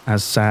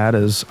 As sad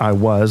as I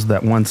was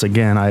that once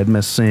again I had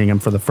missed seeing him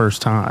for the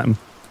first time,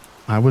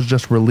 I was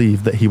just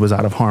relieved that he was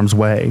out of harm's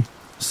way,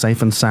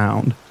 safe and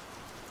sound.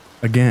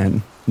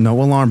 Again,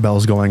 no alarm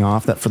bells going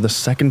off that for the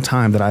second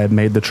time that I had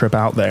made the trip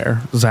out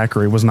there,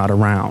 Zachary was not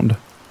around.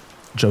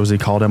 Josie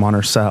called him on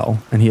her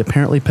cell, and he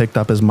apparently picked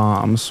up his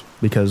mom's,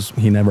 because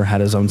he never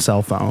had his own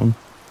cell phone,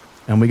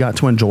 and we got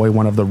to enjoy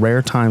one of the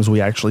rare times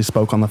we actually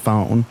spoke on the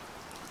phone.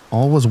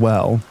 All was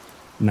well.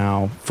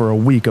 Now, for a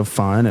week of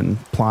fun and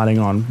plotting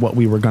on what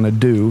we were going to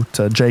do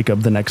to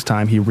Jacob the next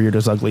time he reared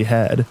his ugly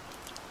head.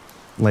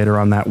 Later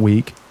on that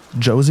week,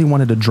 Josie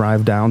wanted to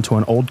drive down to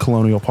an old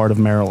colonial part of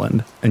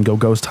Maryland and go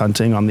ghost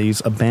hunting on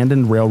these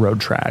abandoned railroad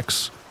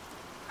tracks.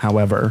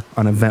 However,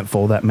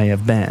 uneventful that may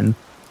have been,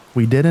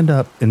 we did end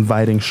up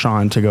inviting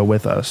Sean to go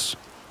with us.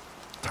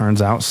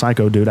 Turns out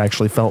Psycho Dude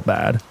actually felt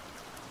bad.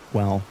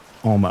 Well,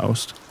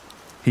 almost.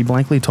 He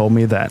blankly told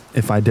me that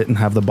if I didn't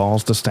have the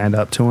balls to stand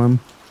up to him,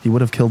 he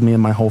would have killed me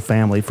and my whole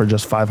family for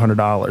just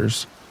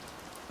 $500,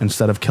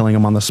 instead of killing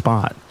him on the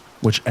spot,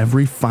 which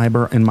every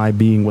fiber in my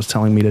being was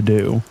telling me to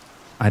do.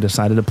 I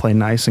decided to play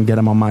nice and get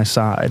him on my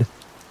side.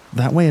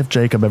 That way if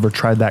Jacob ever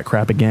tried that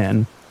crap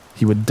again,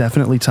 he would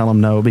definitely tell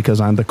him no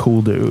because I'm the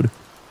cool dude.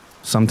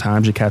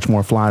 Sometimes you catch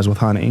more flies with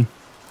honey.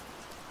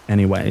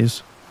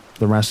 Anyways,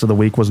 the rest of the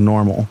week was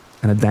normal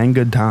and a dang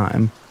good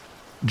time.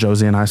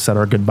 Josie and I said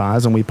our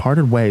goodbyes and we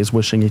parted ways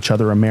wishing each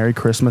other a Merry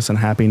Christmas and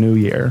Happy New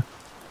Year.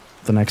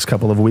 The next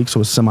couple of weeks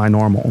was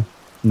semi-normal.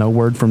 No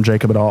word from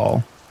Jacob at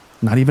all.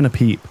 Not even a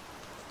peep.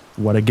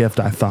 What a gift,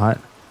 I thought.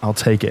 I'll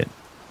take it.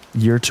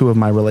 Year 2 of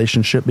my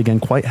relationship began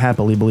quite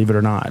happily, believe it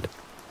or not.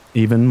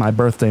 Even my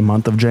birthday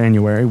month of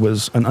January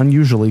was an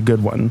unusually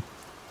good one.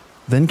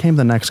 Then came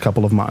the next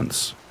couple of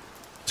months.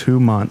 2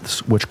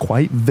 months which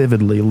quite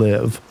vividly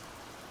live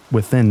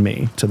within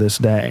me to this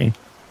day.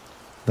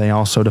 They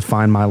also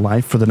define my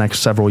life for the next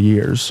several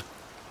years.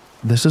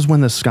 This is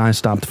when the sky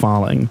stopped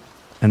falling,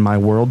 and my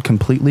world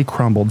completely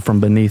crumbled from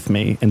beneath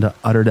me into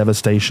utter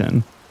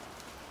devastation.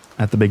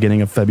 At the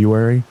beginning of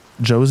February,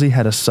 Josie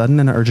had a sudden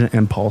and urgent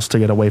impulse to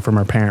get away from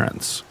her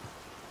parents.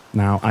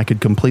 Now, I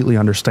could completely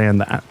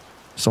understand that,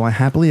 so I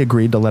happily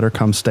agreed to let her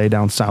come stay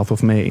down south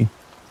with me.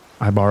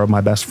 I borrowed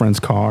my best friend's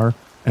car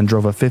and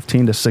drove a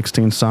 15 to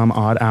 16 some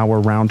odd hour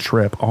round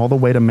trip all the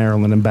way to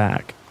Maryland and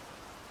back.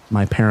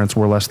 My parents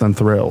were less than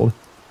thrilled.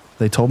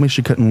 They told me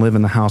she couldn't live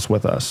in the house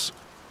with us,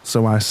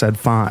 so I said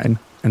fine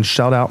and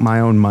shelled out my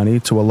own money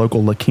to a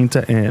local La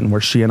Quinta Inn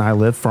where she and I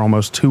lived for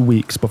almost 2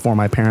 weeks before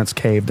my parents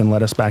caved and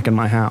let us back in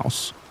my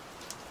house.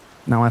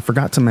 Now, I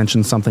forgot to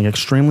mention something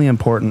extremely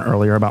important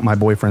earlier about my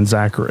boyfriend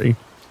Zachary.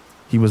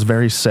 He was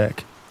very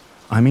sick.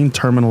 I mean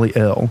terminally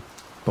ill,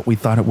 but we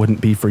thought it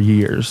wouldn't be for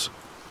years.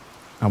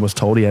 I was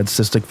told he had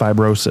cystic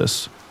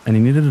fibrosis, and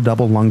he needed a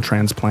double lung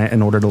transplant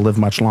in order to live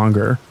much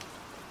longer.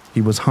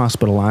 He was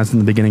hospitalized in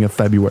the beginning of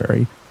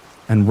February,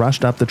 and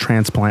rushed up the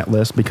transplant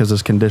list because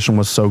his condition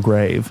was so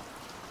grave.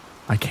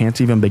 I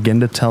can't even begin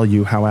to tell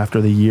you how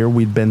after the year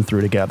we'd been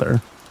through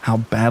together, how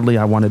badly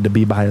I wanted to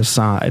be by his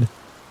side.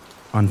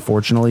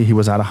 Unfortunately, he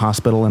was at a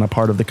hospital in a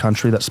part of the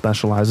country that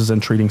specializes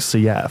in treating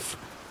CF,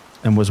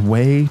 and was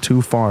way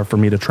too far for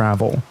me to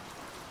travel.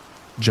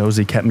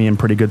 Josie kept me in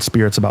pretty good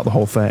spirits about the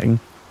whole thing.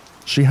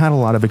 She had a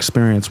lot of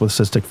experience with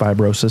cystic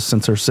fibrosis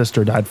since her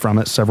sister died from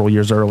it several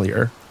years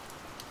earlier.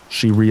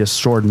 She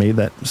reassured me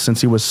that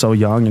since he was so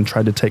young and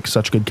tried to take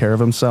such good care of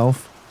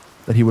himself,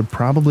 that he would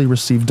probably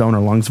receive donor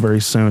lungs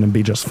very soon and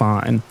be just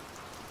fine.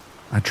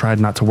 I tried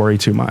not to worry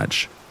too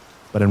much,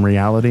 but in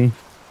reality,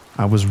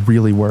 I was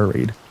really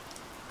worried.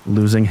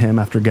 Losing him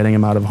after getting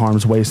him out of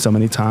harm's way so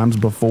many times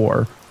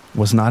before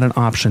was not an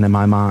option in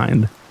my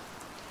mind.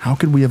 How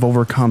could we have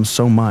overcome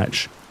so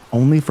much,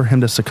 only for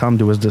him to succumb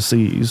to his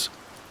disease?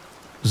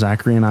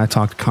 Zachary and I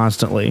talked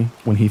constantly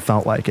when he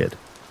felt like it,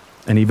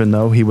 and even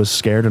though he was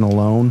scared and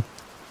alone,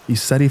 he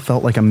said he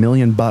felt like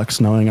 $1,000,000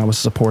 knowing I was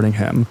supporting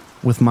him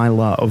with my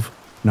love,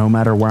 no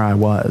matter where I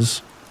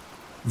was.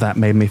 That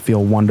made me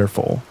feel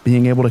wonderful,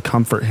 being able to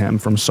comfort him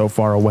from so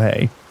far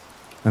away,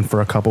 and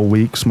for a couple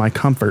weeks my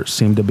comfort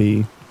seemed to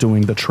be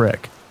doing the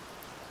trick.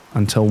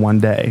 Until one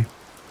day,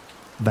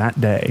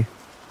 that day,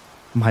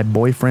 my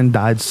boyfriend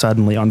died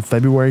suddenly on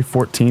February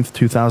 14th,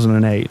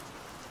 2008.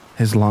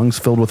 His lungs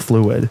filled with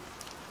fluid.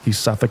 He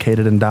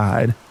suffocated and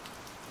died.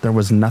 There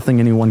was nothing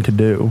anyone could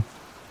do.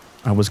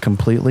 I was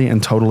completely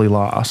and totally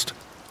lost.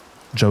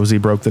 Josie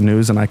broke the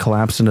news and I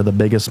collapsed into the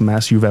biggest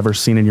mess you've ever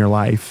seen in your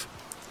life.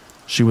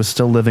 She was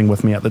still living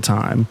with me at the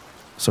time,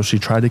 so she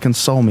tried to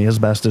console me as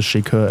best as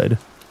she could,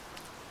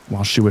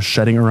 while she was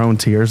shedding her own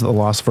tears at the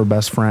loss of her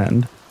best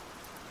friend.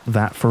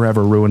 That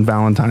forever ruined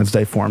Valentine's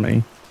Day for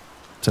me.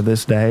 To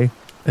this day,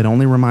 it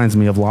only reminds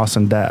me of loss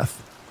and death.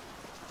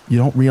 You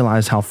don't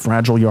realize how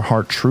fragile your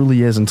heart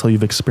truly is until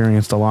you've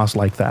experienced a loss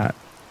like that.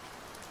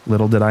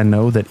 Little did I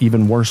know that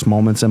even worse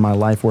moments in my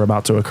life were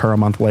about to occur a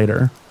month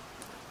later.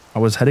 I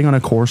was heading on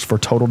a course for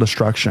total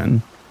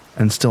destruction,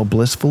 and still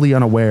blissfully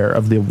unaware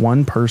of the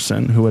one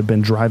person who had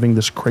been driving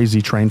this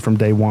crazy train from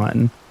day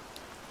one.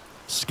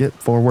 Skip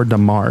forward to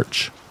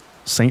March,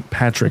 St.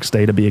 Patrick's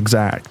Day to be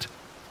exact.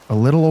 A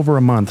little over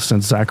a month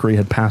since Zachary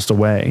had passed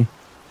away,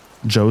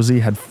 Josie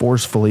had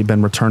forcefully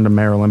been returned to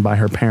Maryland by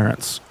her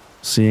parents,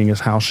 seeing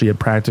as how she had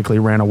practically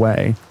ran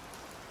away.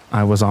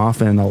 I was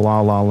off in a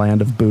la-la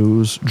land of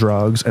booze,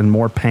 drugs, and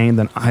more pain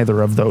than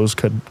either of those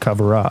could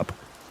cover up.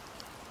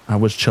 I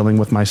was chilling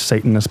with my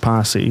Satanist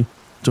posse,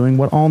 doing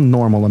what all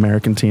normal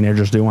American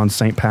teenagers do on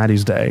St.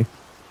 Patty's Day,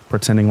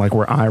 pretending like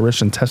we're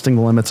Irish and testing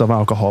the limits of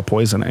alcohol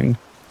poisoning.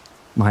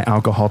 My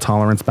alcohol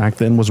tolerance back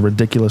then was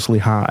ridiculously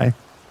high,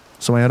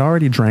 so I had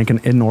already drank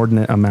an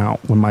inordinate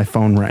amount when my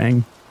phone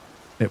rang.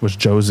 It was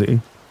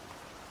Josie.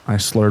 I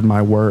slurred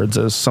my words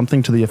as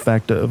something to the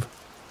effect of,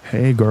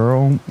 "Hey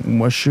girl,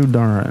 what's you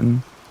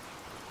doing?"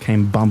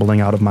 came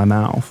bumbling out of my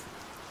mouth.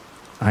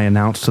 I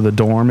announced to the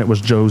dorm it was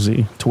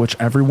Josie, to which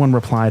everyone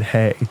replied,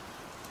 "Hey."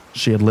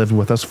 She had lived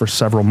with us for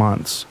several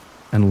months,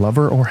 and love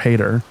her or hate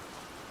her,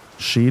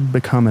 she'd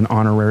become an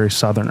honorary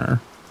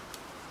Southerner.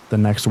 The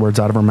next words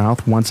out of her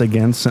mouth once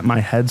again sent my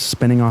head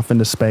spinning off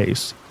into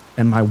space,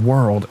 and my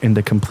world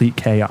into complete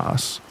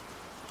chaos.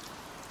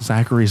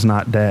 Zachary's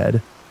not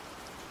dead.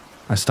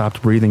 I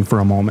stopped breathing for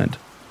a moment,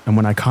 and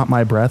when I caught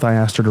my breath, I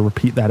asked her to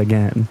repeat that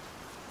again.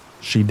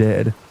 She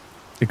did,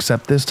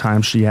 except this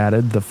time she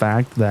added the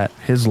fact that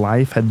his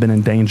life had been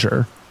in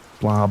danger,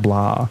 blah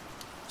blah,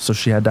 so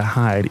she had to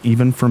hide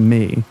even from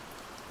me,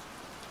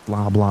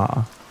 blah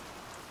blah.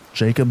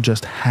 Jacob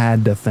just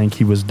had to think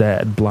he was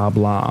dead, blah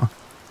blah.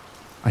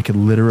 I could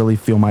literally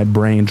feel my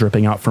brain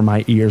dripping out from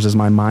my ears as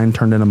my mind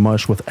turned into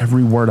mush with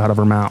every word out of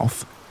her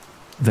mouth.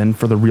 Then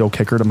for the real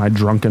kicker to my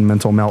drunken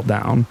mental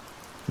meltdown,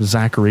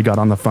 Zachary got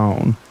on the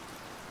phone.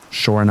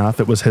 Sure enough,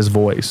 it was his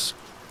voice.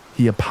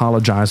 He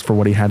apologized for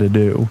what he had to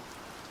do.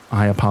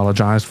 I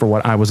apologized for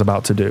what I was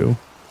about to do,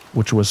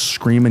 which was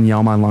scream and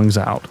yell my lungs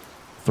out,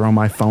 throw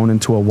my phone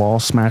into a wall,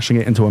 smashing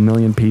it into a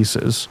million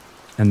pieces,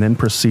 and then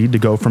proceed to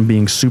go from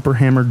being super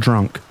hammered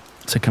drunk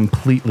to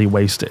completely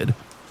wasted.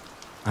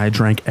 I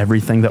drank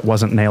everything that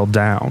wasn't nailed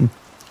down.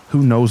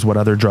 Who knows what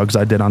other drugs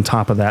I did on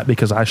top of that,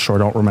 because I sure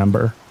don't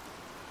remember.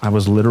 I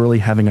was literally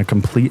having a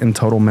complete and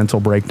total mental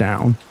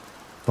breakdown.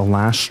 The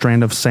last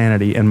strand of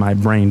sanity in my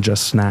brain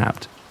just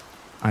snapped.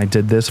 I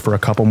did this for a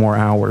couple more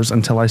hours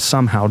until I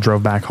somehow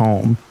drove back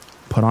home,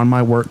 put on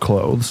my work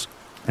clothes,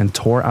 and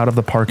tore out of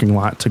the parking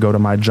lot to go to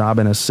my job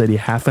in a city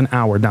half an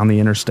hour down the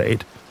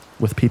interstate,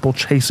 with people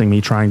chasing me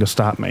trying to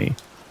stop me.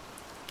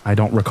 I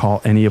don't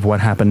recall any of what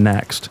happened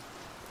next,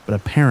 but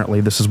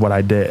apparently this is what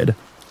I did.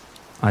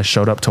 I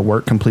showed up to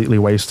work completely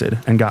wasted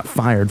and got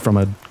fired from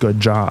a good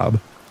job.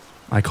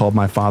 I called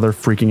my father,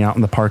 freaking out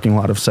in the parking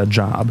lot of said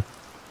job.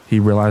 He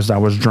realized I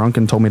was drunk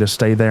and told me to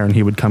stay there and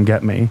he would come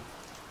get me.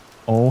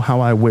 Oh, how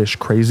I wish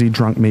crazy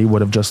drunk me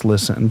would have just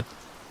listened.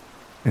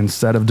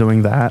 Instead of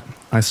doing that,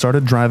 I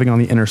started driving on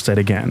the interstate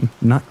again,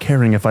 not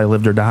caring if I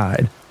lived or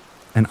died,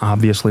 and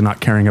obviously not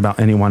caring about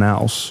anyone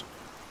else.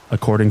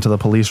 According to the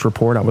police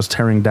report, I was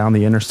tearing down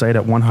the interstate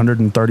at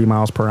 130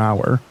 miles per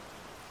hour.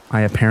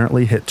 I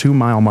apparently hit 2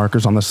 mile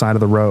markers on the side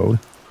of the road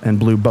and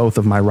blew both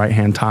of my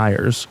right-hand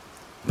tires,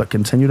 but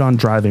continued on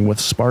driving with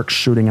sparks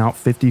shooting out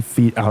 50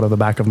 feet out of the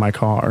back of my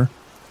car.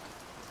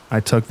 I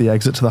took the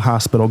exit to the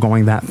hospital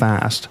going that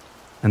fast,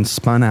 and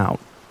spun out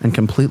and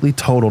completely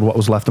totaled what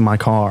was left of my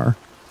car.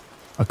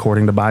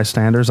 According to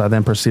bystanders, I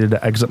then proceeded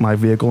to exit my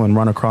vehicle and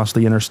run across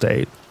the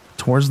interstate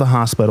towards the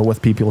hospital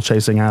with people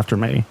chasing after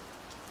me.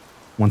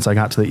 Once I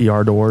got to the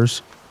ER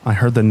doors, I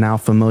heard the now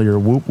familiar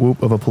whoop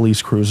whoop of a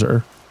police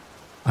cruiser.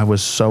 I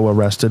was so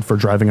arrested for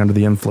driving under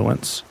the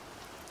influence.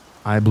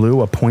 I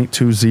blew a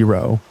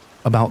 .20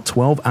 about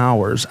 12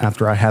 hours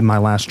after I had my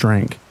last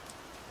drink.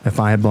 If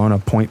I had blown a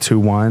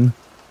 .21,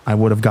 I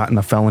would have gotten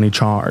a felony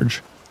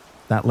charge.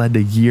 That led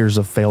to years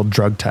of failed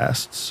drug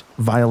tests,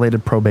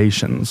 violated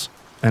probations,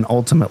 and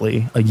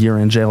ultimately a year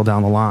in jail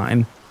down the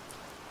line.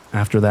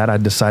 After that, I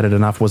decided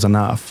enough was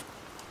enough.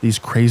 These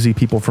crazy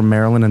people from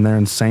Maryland and their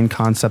insane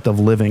concept of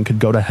living could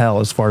go to hell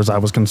as far as I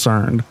was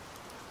concerned.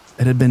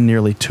 It had been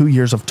nearly 2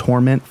 years of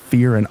torment,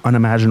 fear, and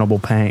unimaginable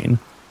pain.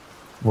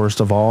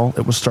 Worst of all,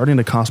 it was starting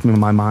to cost me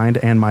my mind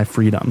and my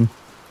freedom.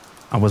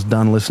 I was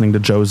done listening to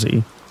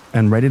Josie,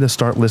 and ready to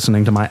start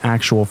listening to my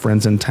actual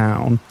friends in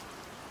town,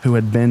 who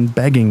had been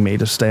begging me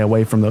to stay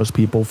away from those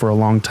people for a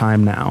long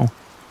time now.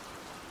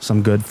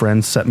 Some good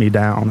friends set me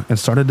down and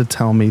started to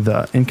tell me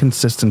the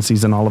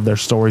inconsistencies in all of their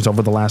stories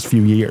over the last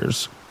few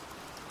years.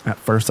 At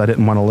first I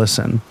didn't want to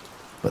listen,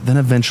 but then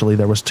eventually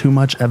there was too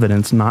much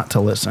evidence not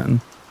to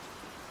listen.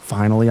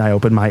 Finally, I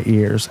opened my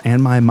ears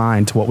and my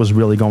mind to what was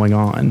really going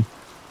on.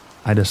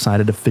 I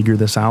decided to figure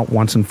this out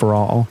once and for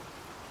all.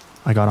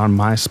 I got on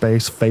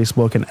MySpace,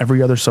 Facebook, and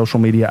every other social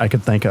media I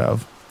could think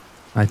of.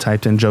 I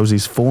typed in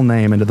Josie's full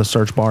name into the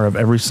search bar of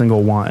every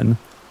single one.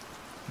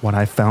 What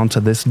I found to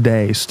this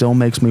day still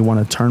makes me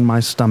want to turn my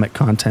stomach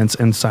contents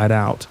inside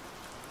out.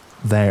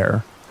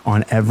 There,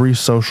 on every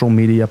social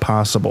media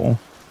possible,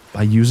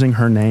 by using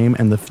her name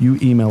and the few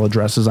email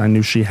addresses I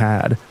knew she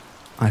had,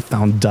 I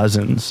found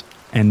dozens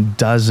and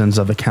dozens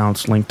of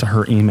accounts linked to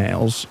her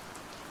emails.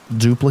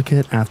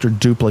 Duplicate after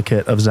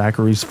duplicate of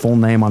Zachary's full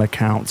name on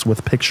accounts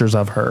with pictures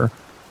of her,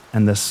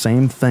 and the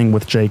same thing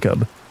with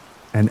Jacob,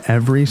 and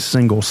every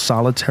single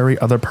solitary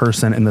other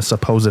person in the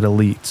supposed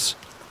elites.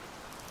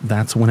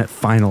 That's when it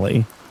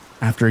finally,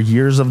 after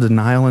years of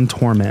denial and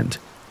torment,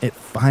 it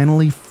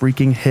finally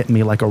freaking hit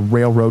me like a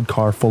railroad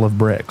car full of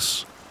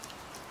bricks.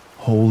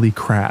 Holy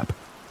crap,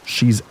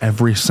 she's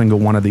every single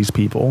one of these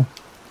people.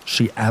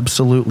 She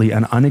absolutely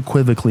and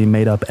unequivocally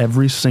made up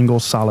every single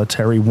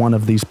solitary one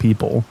of these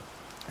people,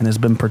 and has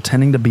been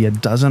pretending to be a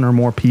dozen or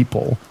more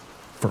people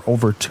for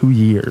over 2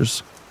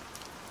 years.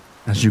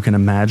 As you can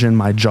imagine,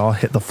 my jaw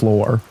hit the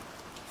floor.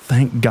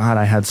 Thank God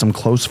I had some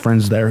close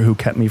friends there who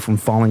kept me from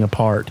falling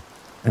apart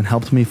and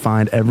helped me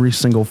find every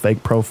single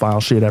fake profile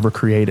she had ever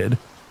created.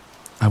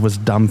 I was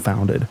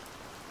dumbfounded.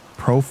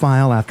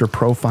 Profile after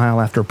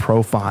profile after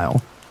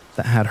profile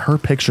that had her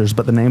pictures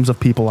but the names of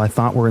people I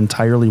thought were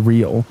entirely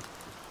real.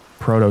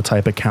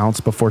 Prototype accounts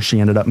before she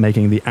ended up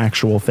making the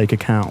actual fake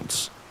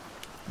accounts.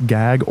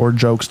 Gag or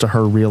jokes to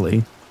her,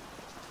 really.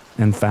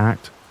 In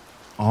fact,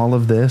 all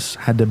of this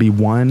had to be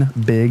one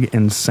big,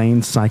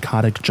 insane,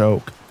 psychotic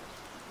joke.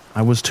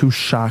 I was too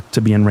shocked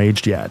to be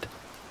enraged yet.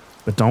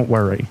 But don't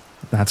worry,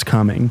 that's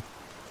coming.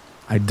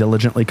 I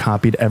diligently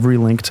copied every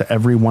link to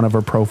every one of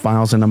her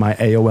profiles into my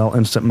AOL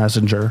Instant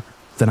Messenger.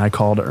 Then I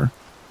called her.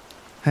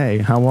 Hey,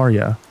 how are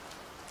ya?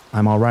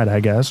 I'm alright,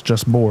 I guess.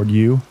 Just bored,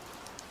 you?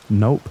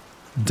 Nope.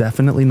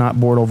 Definitely not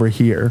bored over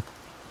here.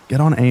 Get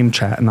on AIM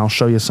chat and I'll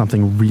show you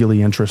something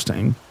really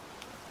interesting.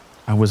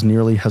 I was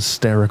nearly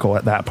hysterical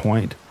at that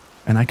point,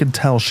 and I could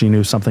tell she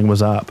knew something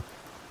was up.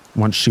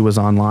 Once she was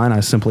online, I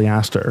simply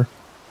asked her,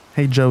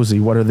 "Hey Josie,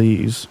 what are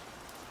these?"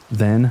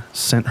 Then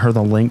sent her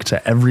the link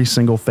to every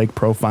single fake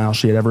profile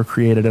she had ever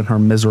created in her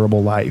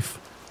miserable life,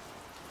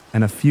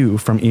 and a few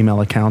from email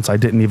accounts I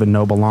didn't even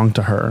know belonged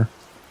to her.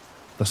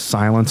 The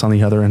silence on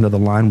the other end of the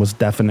line was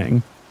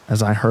deafening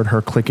as I heard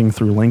her clicking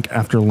through link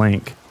after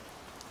link.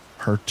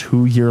 Her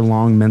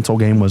 2-year-long mental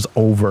game was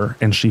over,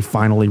 and she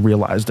finally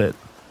realized it.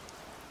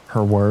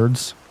 Her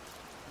words?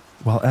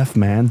 "Well, F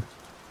man,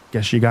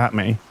 guess you got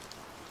me."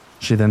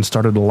 She then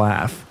started to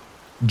laugh.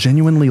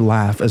 genuinely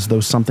laugh as though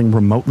something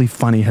remotely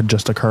funny had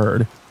just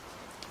occurred.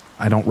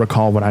 I don't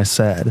recall what I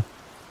said,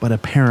 but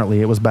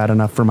apparently it was bad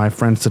enough for my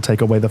friends to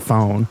take away the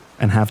phone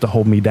and have to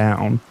hold me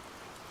down.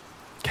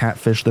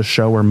 Catfish the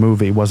show or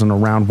movie wasn't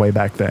around way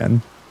back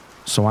then,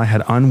 so I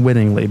had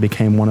unwittingly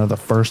became one of the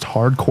first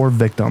hardcore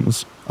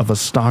victims of a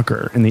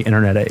stalker in the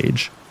internet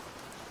age.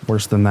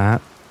 Worse than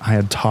that, I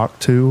had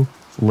talked to,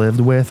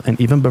 lived with, and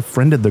even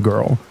befriended the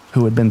girl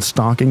who had been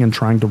stalking and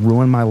trying to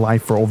ruin my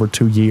life for over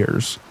 2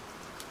 years.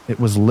 It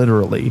was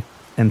literally,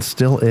 and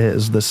still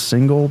is, the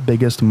single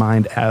biggest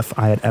mind F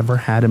I had ever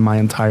had in my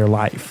entire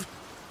life.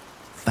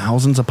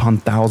 Thousands upon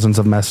thousands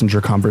of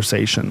messenger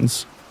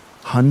conversations,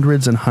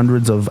 hundreds and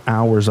hundreds of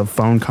hours of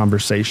phone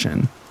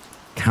conversation,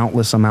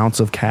 countless amounts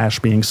of cash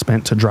being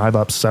spent to drive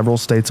up several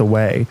states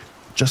away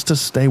just to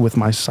stay with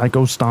my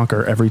psycho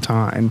stalker every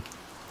time,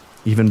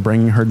 even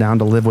bringing her down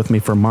to live with me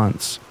for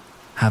months,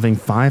 having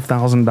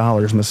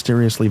 $5,000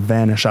 mysteriously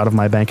vanish out of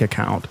my bank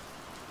account.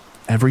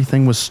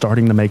 Everything was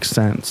starting to make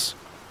sense.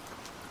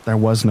 There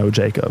was no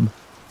Jacob.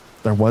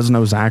 There was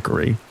no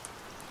Zachary.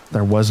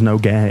 There was no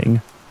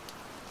gang.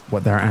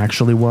 What there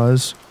actually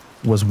was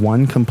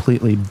one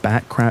completely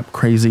bat-crap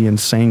crazy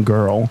insane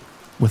girl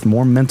with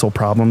more mental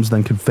problems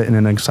than could fit in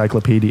an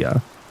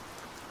encyclopedia.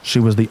 She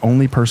was the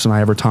only person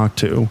I ever talked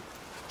to.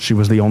 She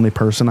was the only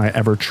person I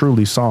ever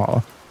truly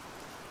saw.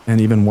 And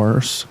even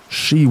worse,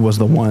 she was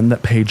the one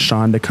that paid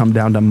Sean to come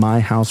down to my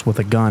house with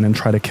a gun and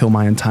try to kill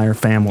my entire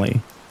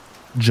family.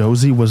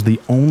 Josie was the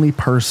only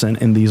person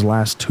in these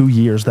last 2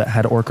 years that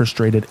had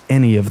orchestrated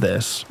any of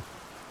this.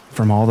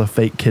 From all the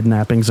fake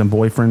kidnappings and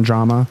boyfriend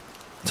drama,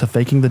 to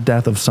faking the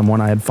death of someone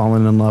I had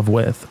fallen in love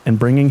with and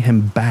bringing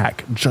him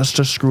back just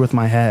to screw with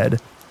my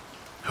head.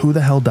 Who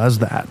the hell does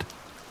that?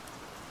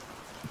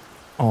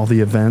 All the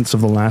events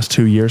of the last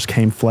 2 years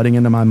came flooding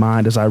into my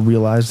mind as I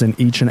realized in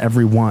each and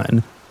every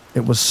one,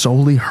 it was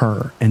solely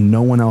her and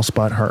no one else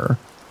but her.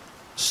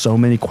 So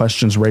many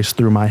questions raced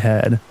through my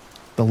head,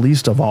 the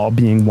least of all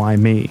being why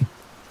me.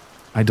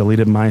 I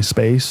deleted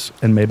MySpace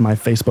and made my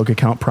Facebook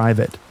account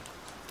private.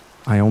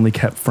 I only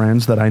kept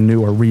friends that I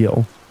knew are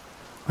real.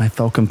 I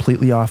fell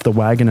completely off the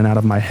wagon and out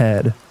of my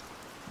head.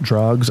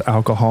 Drugs,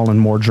 alcohol, and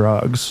more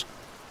drugs.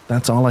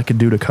 That's all I could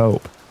do to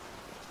cope.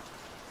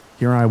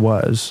 Here I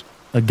was,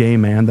 a gay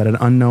man that had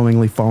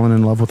unknowingly fallen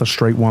in love with a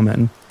straight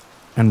woman,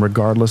 and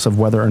regardless of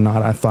whether or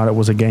not I thought it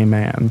was a gay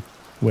man,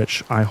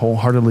 which I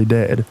wholeheartedly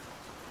did,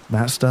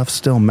 that stuff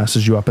still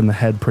messes you up in the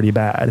head pretty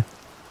bad.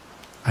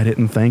 I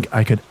didn't think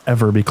I could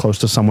ever be close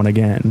to someone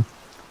again.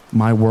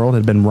 My world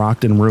had been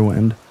rocked and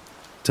ruined.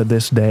 To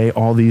this day,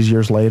 all these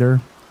years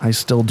later, I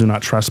still do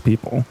not trust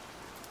people.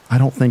 I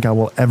don't think I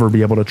will ever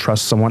be able to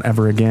trust someone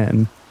ever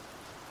again.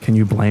 Can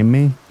you blame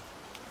me?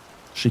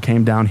 She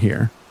came down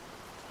here.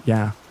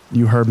 Yeah,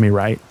 you heard me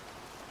right.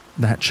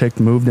 That chick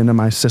moved into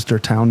my sister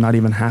town not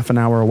even half an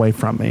hour away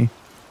from me.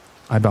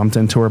 I bumped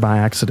into her by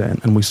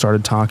accident and we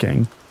started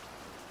talking.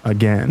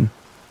 Again,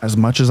 as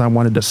much as I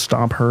wanted to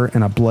stomp her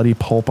in a bloody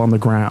pulp on the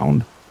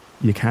ground,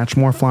 you catch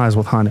more flies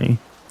with honey.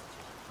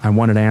 I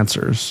wanted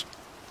answers.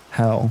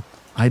 Hell,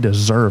 I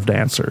deserved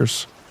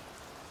answers.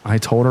 I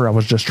told her I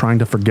was just trying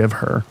to forgive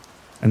her,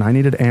 and I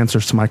needed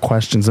answers to my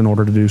questions in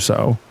order to do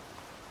so.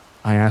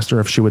 I asked her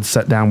if she would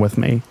sit down with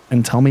me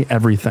and tell me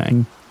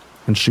everything,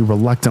 and she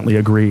reluctantly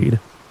agreed.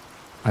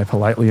 I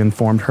politely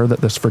informed her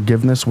that this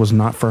forgiveness was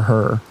not for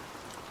her,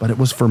 but it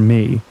was for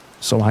me,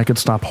 so I could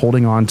stop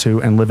holding on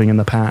to and living in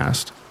the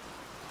past.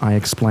 I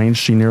explained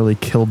she nearly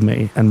killed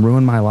me and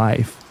ruined my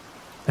life,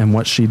 and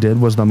what she did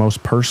was the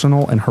most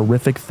personal and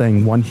horrific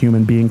thing one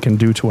human being can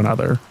do to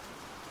another,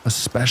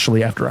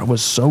 especially after I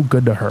was so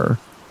good to her.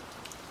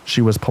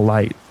 She was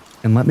polite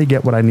and let me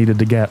get what I needed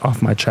to get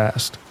off my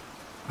chest.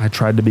 I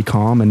tried to be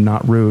calm and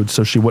not rude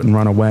so she wouldn't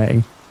run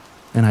away,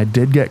 and I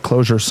did get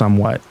closure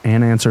somewhat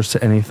and answers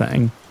to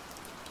anything.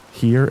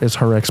 Here is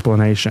her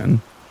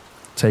explanation.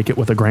 Take it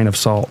with a grain of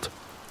salt.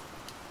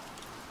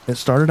 It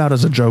started out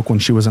as a joke when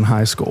she was in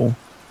high school.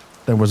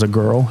 There was a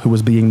girl who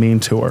was being mean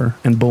to her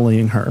and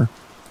bullying her,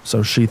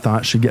 so she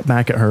thought she'd get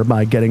back at her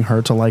by getting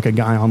her to like a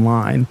guy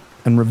online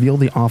and reveal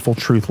the awful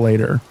truth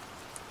later.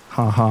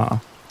 Ha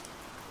ha.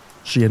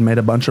 She had made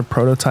a bunch of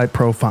prototype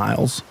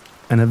profiles,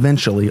 and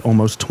eventually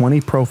almost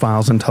 20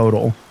 profiles in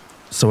total,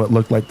 so it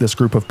looked like this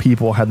group of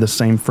people had the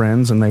same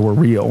friends and they were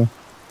real.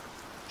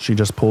 She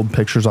just pulled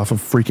pictures off of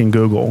freaking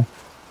Google.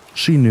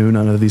 She knew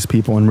none of these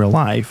people in real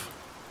life.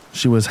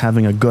 She was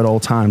having a good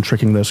old time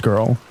tricking this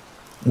girl,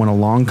 when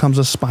along comes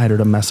a spider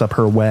to mess up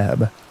her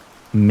web.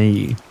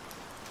 Me.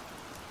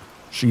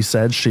 She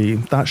said she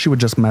thought she would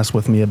just mess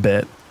with me a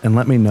bit and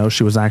let me know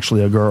she was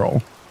actually a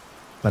girl.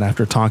 But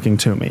after talking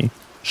to me,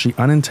 she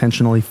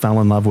unintentionally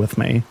fell in love with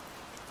me.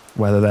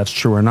 Whether that's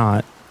true or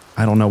not,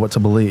 I don't know what to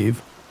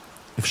believe.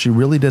 If she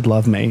really did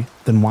love me,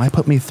 then why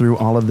put me through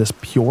all of this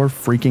pure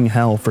freaking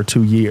hell for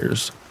 2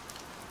 years?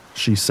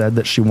 She said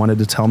that she wanted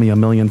to tell me a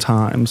million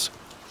times,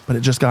 but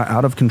it just got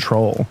out of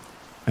control.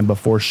 And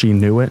before she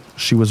knew it,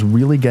 she was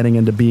really getting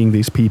into being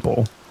these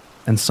people,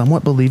 and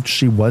somewhat believed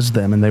she was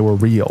them and they were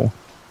real.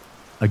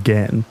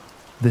 Again,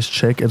 This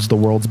chick is the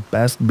world's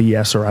best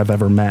BSer I've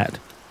ever met,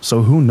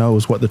 so who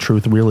knows what the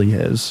truth really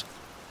is.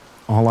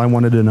 All I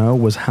wanted to know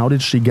was how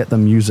did she get the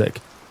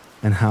music,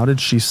 and how did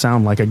she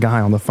sound like a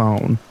guy on the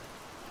phone?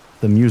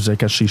 The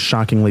music, as she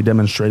shockingly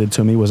demonstrated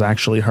to me, was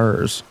actually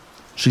hers.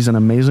 She's an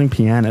amazing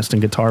pianist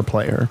and guitar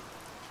player.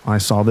 I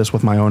saw this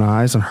with my own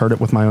eyes and heard it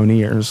with my own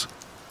ears.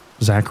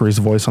 Zachary's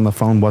voice on the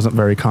phone wasn't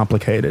very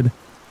complicated.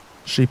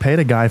 She paid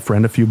a guy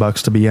friend a few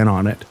bucks to be in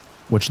on it,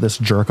 which this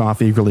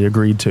jerk-off eagerly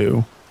agreed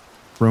to.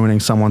 Ruining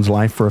someone's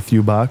life for a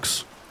few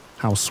bucks?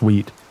 How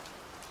sweet.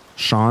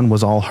 Sean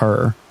was all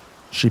her.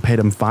 She paid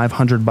him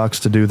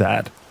 $500 to do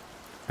that,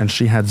 and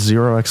she had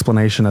zero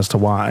explanation as to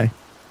why.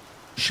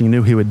 She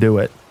knew he would do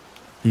it.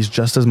 He's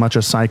just as much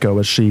a psycho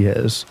as she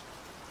is.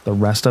 The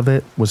rest of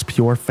it was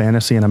pure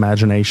fantasy and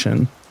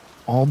imagination,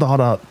 all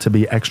dolled up to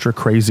be extra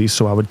crazy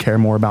so I would care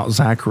more about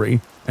Zachary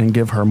and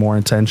give her more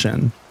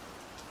attention.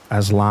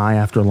 As lie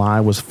after lie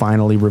was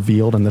finally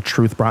revealed and the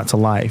truth brought to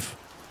life,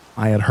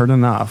 I had heard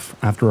enough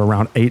after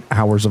around 8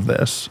 hours of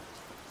this.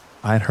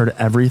 I had heard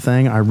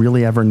everything I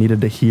really ever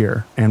needed to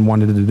hear and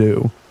wanted to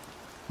do.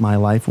 My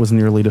life was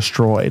nearly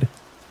destroyed.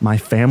 My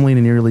family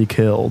nearly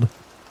killed.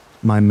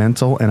 My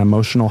mental and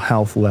emotional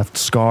health left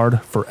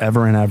scarred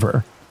forever and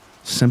ever,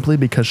 simply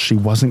because she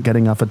wasn't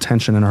getting enough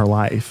attention in her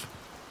life.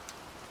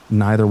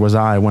 Neither was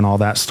I when all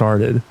that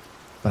started,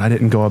 but I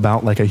didn't go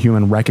about like a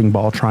human wrecking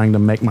ball trying to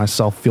make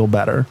myself feel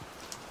better.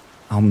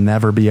 I'll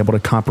never be able to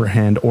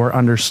comprehend or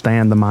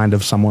understand the mind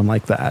of someone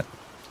like that.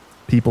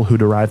 People who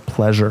derive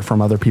pleasure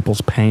from other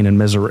people's pain and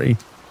misery.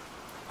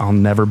 I'll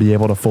never be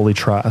able to fully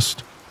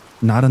trust,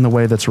 not in the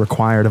way that's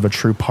required of a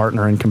true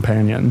partner and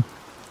companion.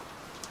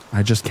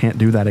 I just can't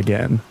do that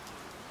again.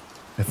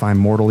 If I'm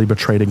mortally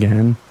betrayed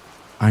again,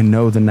 I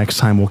know the next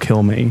time will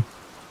kill me.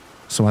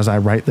 So as I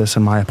write this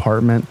in my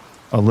apartment,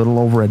 a little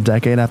over a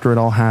decade after it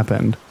all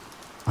happened,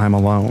 I'm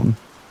alone.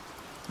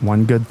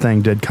 One good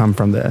thing did come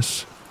from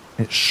this.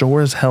 It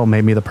sure as hell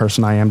made me the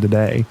person I am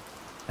today,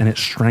 and it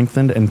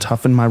strengthened and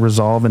toughened my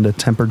resolve into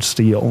tempered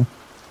steel.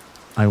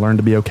 I learned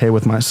to be okay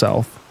with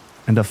myself,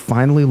 and to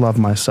finally love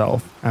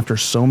myself after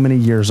so many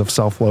years of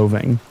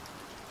self-loathing.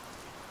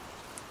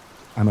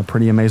 I'm a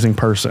pretty amazing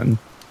person.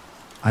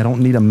 I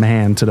don't need a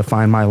man to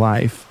define my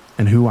life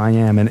and who I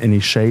am in any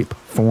shape,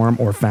 form,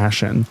 or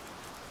fashion.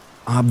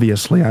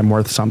 Obviously, I'm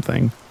worth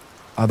something.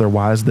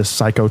 Otherwise, this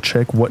psycho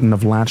chick wouldn't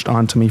have latched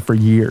onto me for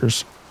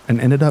years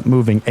and ended up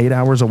moving 8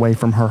 hours away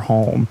from her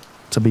home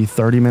to be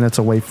 30 minutes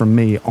away from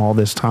me all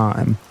this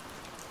time.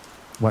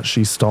 What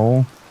she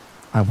stole,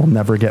 I will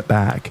never get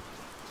back.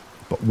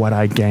 But what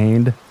I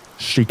gained,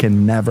 she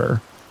can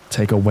never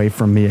take away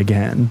from me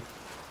again.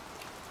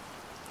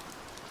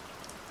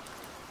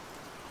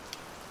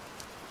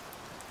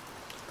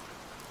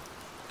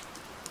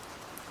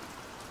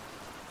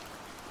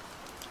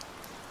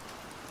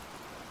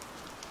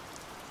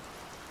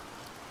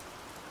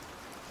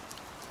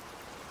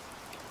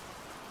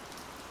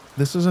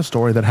 This is a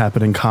story that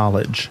happened in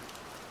college.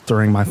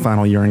 During my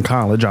final year in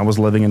college, I was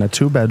living in a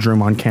 2-bedroom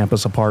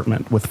on-campus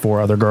apartment with 4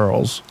 other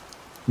girls.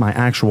 My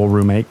actual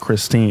roommate,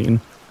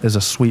 Christine, is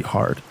a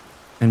sweetheart,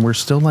 and we're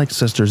still like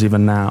sisters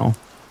even now,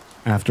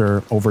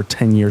 after over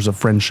 10 years of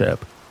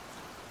friendship.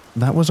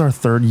 That was our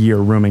 3rd year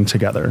rooming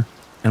together,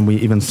 and we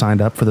even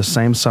signed up for the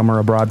same summer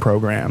abroad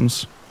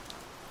programs.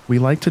 We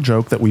like to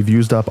joke that we've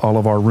used up all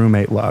of our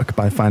roommate luck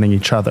by finding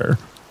each other,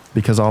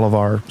 because all of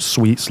our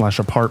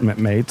suite/apartment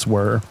mates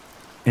were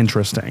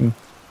interesting.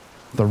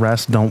 The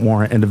rest don't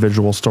warrant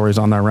individual stories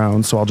on their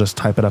own, so I'll just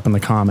type it up in the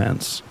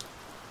comments.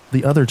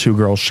 The other 2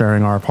 girls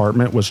sharing our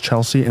apartment was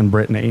Chelsea and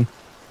Brittany.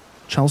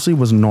 Chelsea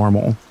was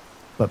normal,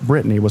 but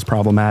Brittany was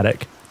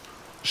problematic.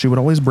 She would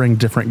always bring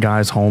different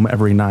guys home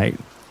every night,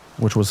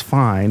 which was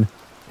fine,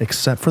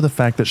 except for the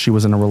fact that she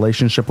was in a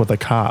relationship with a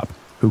cop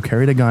who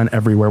carried a gun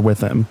everywhere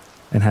with him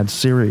and had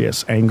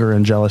serious anger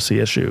and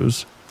jealousy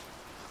issues.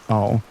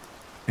 Oh,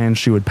 and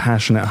she would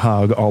passionate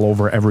hug all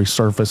over every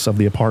surface of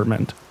the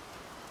apartment.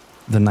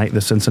 The night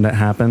this incident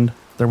happened,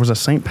 there was a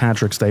St.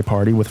 Patrick's Day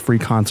party with free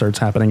concerts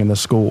happening in the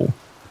school,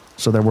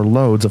 so there were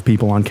loads of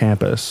people on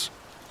campus.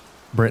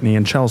 Brittany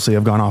and Chelsea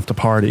have gone off to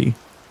party,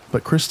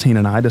 but Christine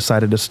and I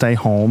decided to stay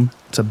home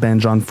to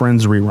binge on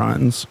Friends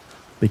reruns,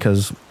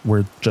 because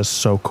we're just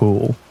so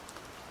cool.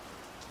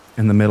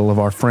 In the middle of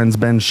our Friends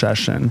binge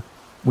session,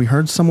 we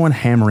heard someone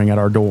hammering at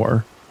our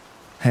door.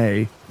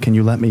 "Hey, can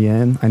you let me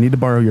in? I need to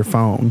borrow your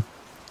phone."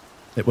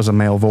 It was a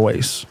male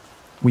voice.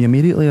 We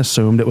immediately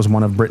assumed it was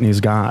one of Brittany's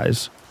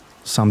guys.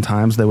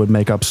 Sometimes they would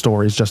make up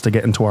stories just to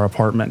get into our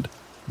apartment,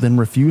 then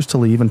refuse to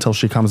leave until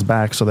she comes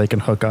back so they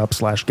can hook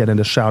up/get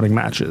into shouting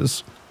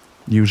matches,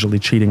 usually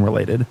cheating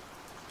related.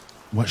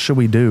 "What should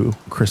we do?"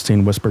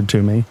 Christine whispered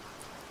to me.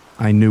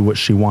 I knew what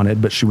she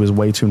wanted, but she was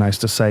way too nice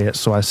to say it,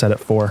 so I said it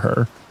for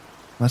her.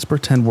 "Let's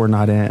pretend we're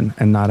not in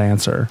and not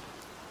answer."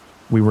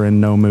 We were in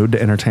no mood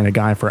to entertain a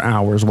guy for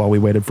hours while we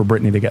waited for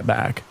Brittany to get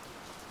back.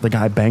 The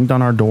guy banged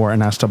on our door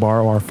and asked to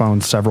borrow our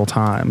phones several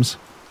times,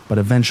 but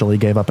eventually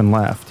gave up and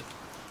left.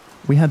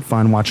 We had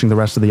fun watching the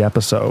rest of the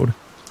episode.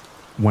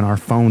 When our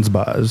phones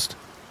buzzed,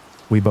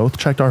 We both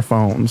checked our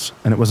phones,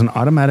 and it was an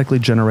automatically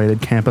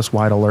generated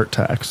campus-wide alert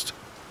text.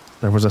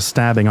 There was a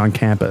stabbing on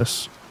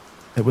campus.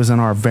 It was in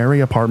our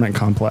very apartment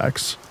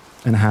complex,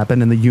 and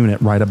happened in the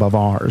unit right above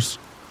ours.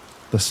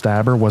 The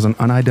stabber was an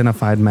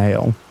unidentified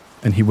male,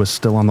 and he was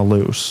still on the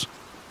loose.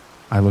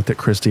 I looked at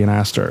Christy and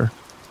asked her,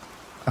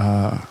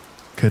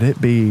 could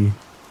it be?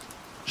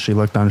 She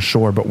looked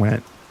unsure but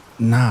went,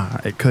 nah,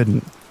 it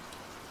couldn't.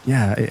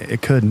 Yeah,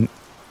 it couldn't.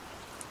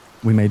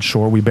 We made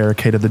sure we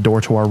barricaded the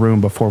door to our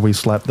room before we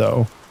slept,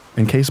 though,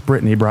 in case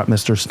Brittany brought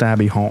Mr.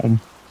 Stabby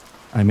home.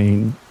 I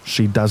mean,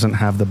 she doesn't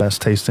have the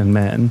best taste in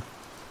men.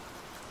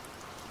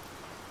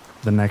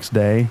 The next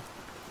day,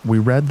 we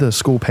read the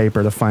school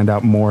paper to find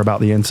out more about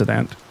the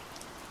incident.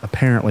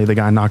 Apparently, the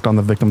guy knocked on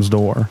the victim's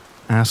door,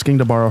 asking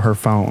to borrow her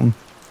phone.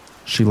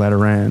 She let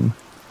her in,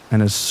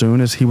 and as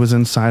soon as he was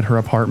inside her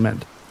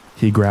apartment,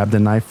 he grabbed a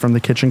knife from the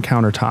kitchen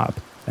countertop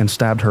and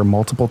stabbed her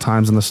multiple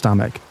times in the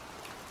stomach.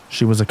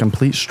 She was a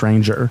complete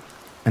stranger,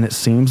 and it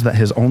seems that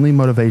his only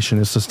motivation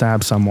is to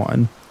stab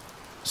someone.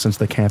 Since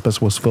the campus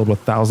was filled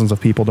with thousands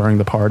of people during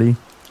the party,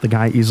 the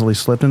guy easily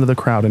slipped into the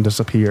crowd and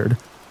disappeared.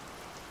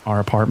 Our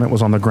apartment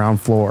was on the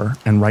ground floor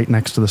and right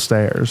next to the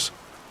stairs.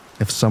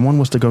 If someone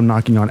was to go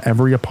knocking on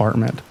every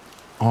apartment,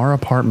 our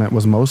apartment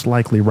was most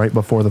likely right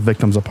before the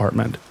victim's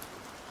apartment.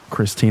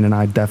 Christine and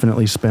I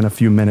definitely spent a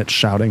few minutes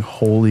shouting,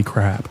 "Holy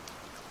crap.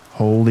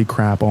 Holy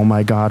crap, oh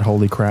my god,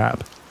 holy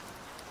crap."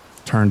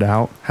 Turned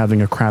out,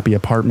 having a crappy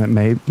apartment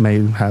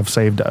may have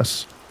saved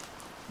us.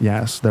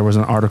 Yes, there was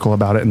an article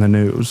about it in the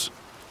news.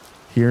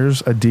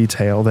 Here's a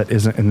detail that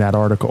isn't in that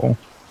article.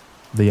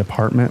 The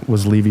apartment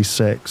was Levy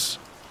 6.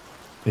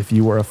 If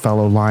you were a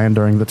fellow Lion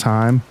during the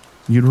time,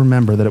 you'd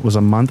remember that it was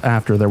a month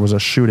after there was a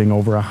shooting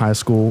over a high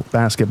school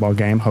basketball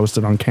game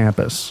hosted on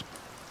campus.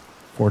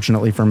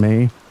 Fortunately for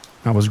me,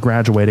 I was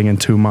graduating in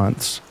 2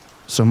 months,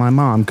 so my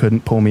mom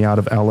couldn't pull me out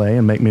of LA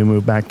and make me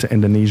move back to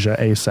Indonesia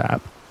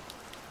ASAP.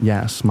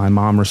 Yes, my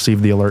mom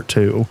received the alert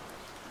too,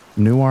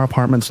 knew our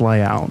apartment's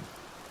layout,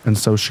 and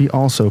so she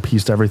also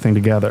pieced everything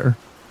together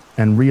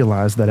and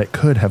realized that it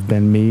could have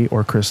been me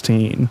or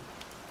Christine.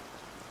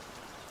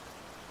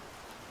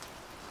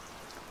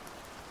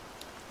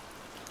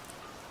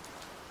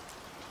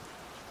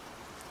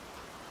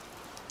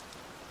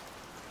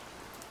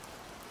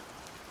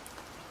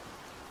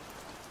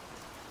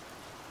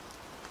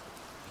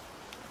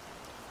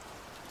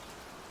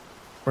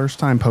 First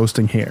time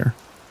posting here.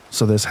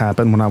 So this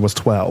happened when I was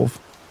 12.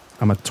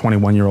 I'm a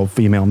 21-year-old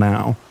female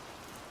now.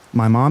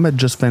 My mom had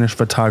just finished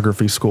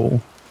photography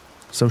school,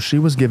 so she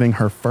was giving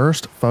her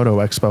first photo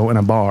expo in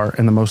a bar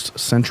in the most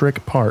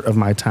centric part of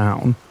my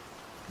town,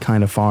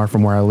 kind of far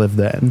from where I lived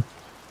then.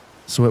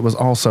 So it was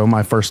also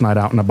my first night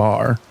out in a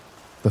bar.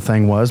 The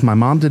thing was, my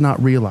mom did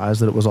not realize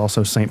that it was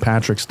also St.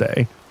 Patrick's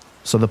Day,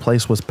 so the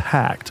place was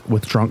packed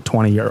with drunk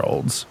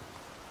 20-year-olds.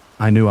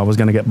 I knew I was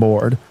going to get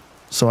bored,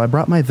 so I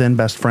brought my then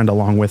best friend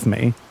along with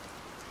me.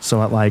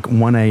 So at like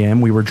 1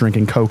 a.m. we were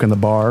drinking Coke in the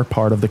bar,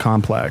 part of the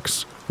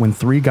complex, when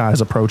 3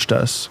 guys approached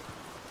us.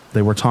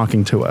 They were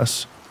talking to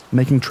us,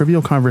 making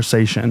trivial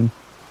conversation.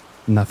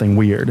 Nothing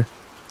weird.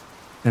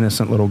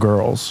 Innocent little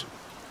girls.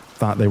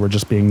 Thought they were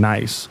just being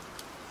nice.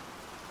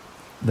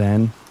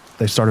 Then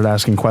they started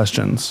asking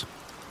questions.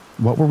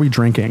 What were we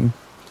drinking?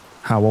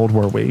 How old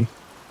were we?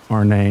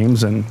 Our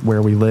names and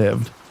where we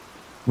lived.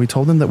 We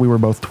told them that we were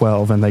both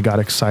 12 and they got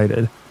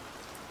excited.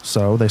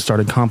 So they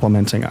started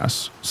complimenting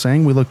us,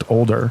 saying we looked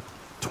older,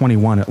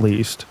 21 at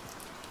least.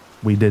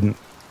 We didn't.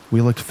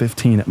 We looked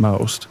 15 at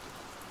most.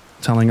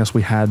 Telling us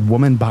we had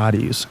woman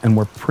bodies and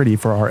were pretty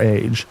for our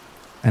age,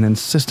 and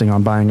insisting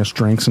on buying us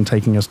drinks and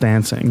taking us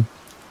dancing.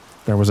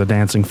 There was a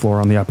dancing floor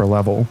on the upper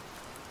level.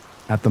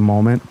 At the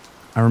moment,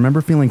 I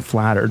remember feeling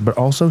flattered but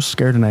also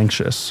scared and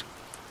anxious.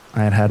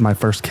 I had had my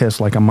first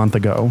kiss like a month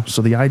ago,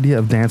 so the idea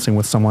of dancing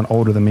with someone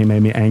older than me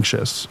made me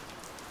anxious.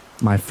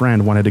 My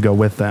friend wanted to go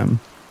with them.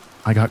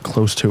 I got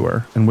close to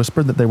her and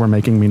whispered that they were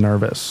making me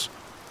nervous.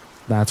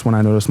 That's when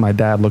I noticed my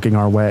dad looking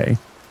our way.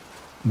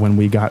 When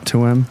we got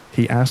to him,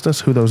 he asked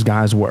us who those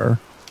guys were,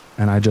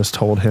 and I just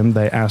told him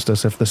they asked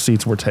us if the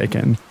seats were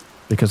taken,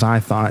 because I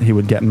thought he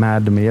would get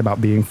mad to me about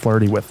being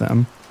flirty with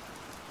them.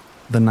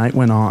 The night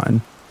went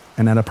on,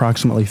 and at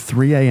approximately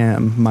 3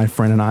 a.m., my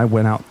friend and I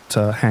went out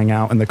to hang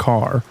out in the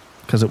car,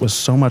 because it was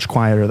so much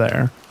quieter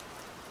there.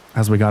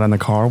 As we got in the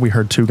car, we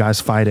heard 2 guys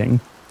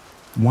fighting.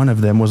 One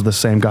of them was the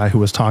same guy who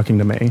was talking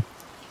to me.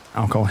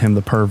 I'll call him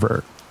the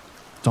pervert.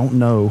 Don't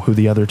know who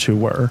the other 2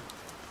 were.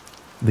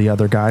 The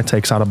other guy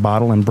takes out a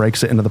bottle and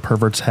breaks it into the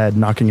pervert's head,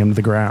 knocking him to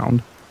the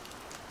ground.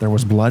 There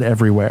was blood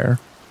everywhere,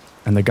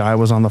 and the guy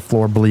was on the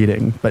floor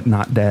bleeding, but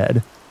not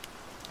dead.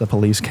 The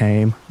police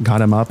came,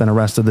 got him up, and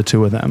arrested the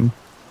 2 of them.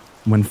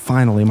 When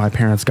finally my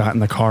parents got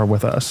in the car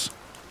with us,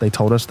 they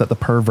told us that the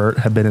pervert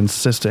had been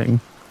insisting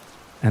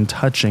and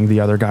touching the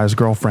other guy's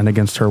girlfriend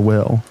against her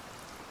will.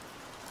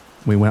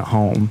 We went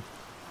home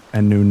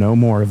and knew no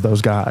more of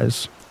those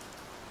guys.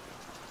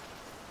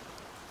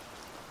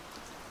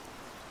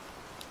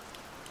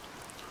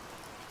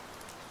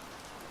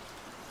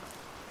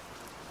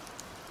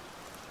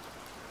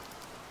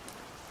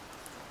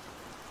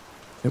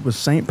 It was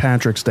St.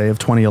 Patrick's Day of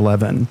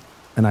 2011,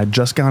 and I'd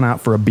just gone out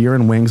for a beer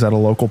and wings at a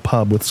local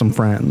pub with some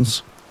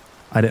friends.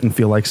 I didn't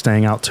feel like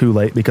staying out too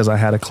late because I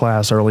had a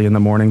class early in the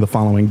morning the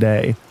following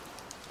day.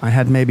 I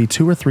had maybe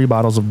 2 or 3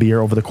 bottles of beer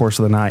over the course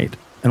of the night,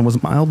 and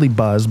was mildly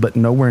buzzed but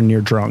nowhere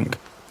near drunk.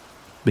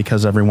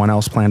 Because everyone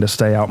else planned to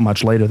stay out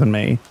much later than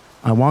me,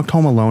 I walked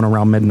home alone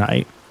around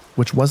midnight,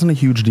 which wasn't a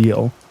huge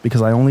deal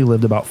because I only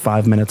lived about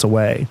 5 minutes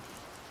away.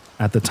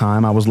 At the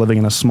time, I was living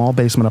in a small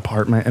basement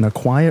apartment in a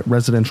quiet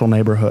residential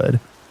neighborhood.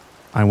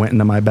 I went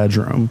into my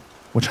bedroom,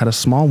 which had a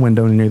small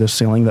window near the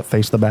ceiling that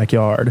faced the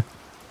backyard.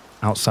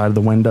 Outside of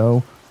the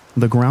window,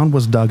 the ground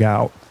was dug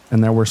out,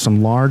 and there were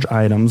some large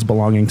items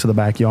belonging to the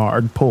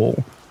backyard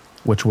pool,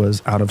 which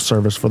was out of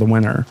service for the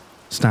winter,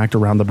 stacked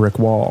around the brick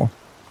wall.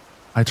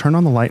 I turned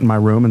on the light in my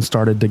room and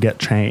started to get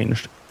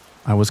changed.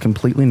 I was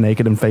completely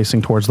naked and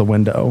facing towards the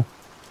window.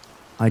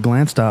 I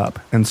glanced up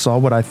and saw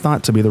what I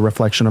thought to be the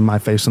reflection of my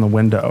face in the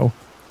window.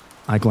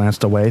 I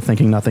glanced away,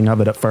 thinking nothing of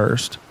it at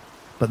first,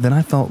 but then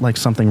I felt like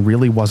something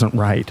really wasn't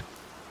right.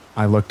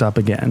 I looked up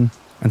again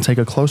and take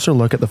a closer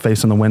look at the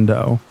face in the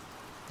window.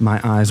 My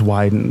eyes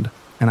widened,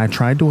 and I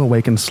tried to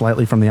awaken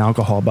slightly from the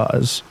alcohol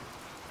buzz.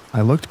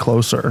 I looked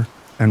closer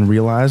and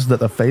realized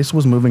that the face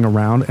was moving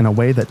around in a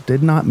way that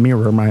did not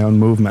mirror my own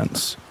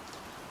movements.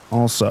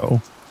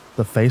 Also,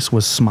 the face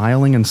was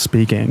smiling and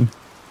speaking.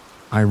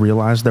 I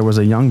realized there was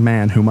a young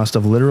man who must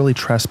have literally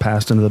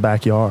trespassed into the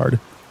backyard,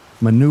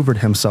 maneuvered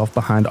himself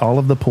behind all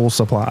of the pool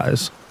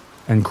supplies,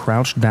 and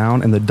crouched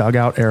down in the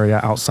dugout area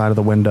outside of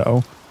the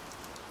window.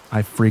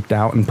 I freaked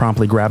out and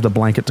promptly grabbed a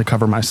blanket to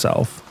cover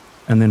myself,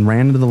 and then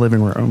ran into the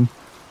living room.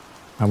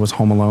 I was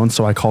home alone,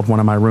 so I called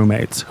one of my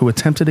roommates, who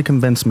attempted to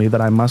convince me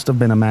that I must have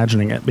been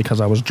imagining it because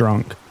I was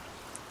drunk.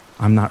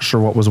 I'm not sure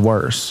what was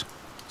worse,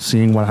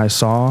 seeing what I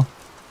saw,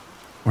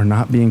 or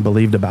not being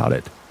believed about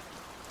it.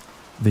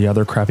 The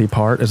other crappy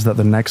part is that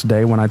the next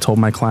day when I told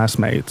my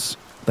classmates,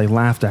 they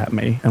laughed at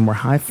me and were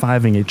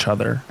high-fiving each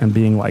other and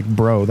being like,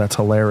 "Bro, that's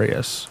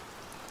hilarious."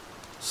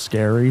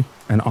 Scary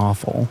and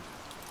awful.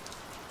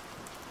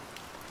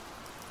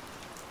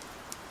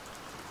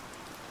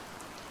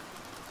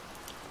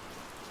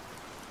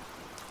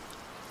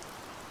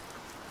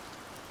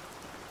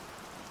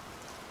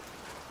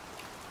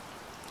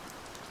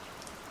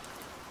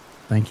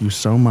 Thank you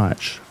so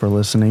much for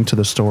listening to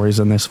the stories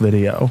in this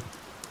video.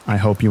 I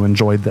hope you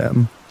enjoyed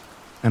them,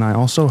 and I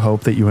also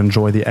hope that you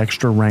enjoy the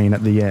extra rain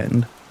at the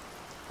end.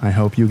 I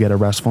hope you get a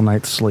restful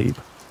night's sleep.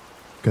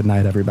 Good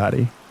night,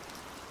 everybody.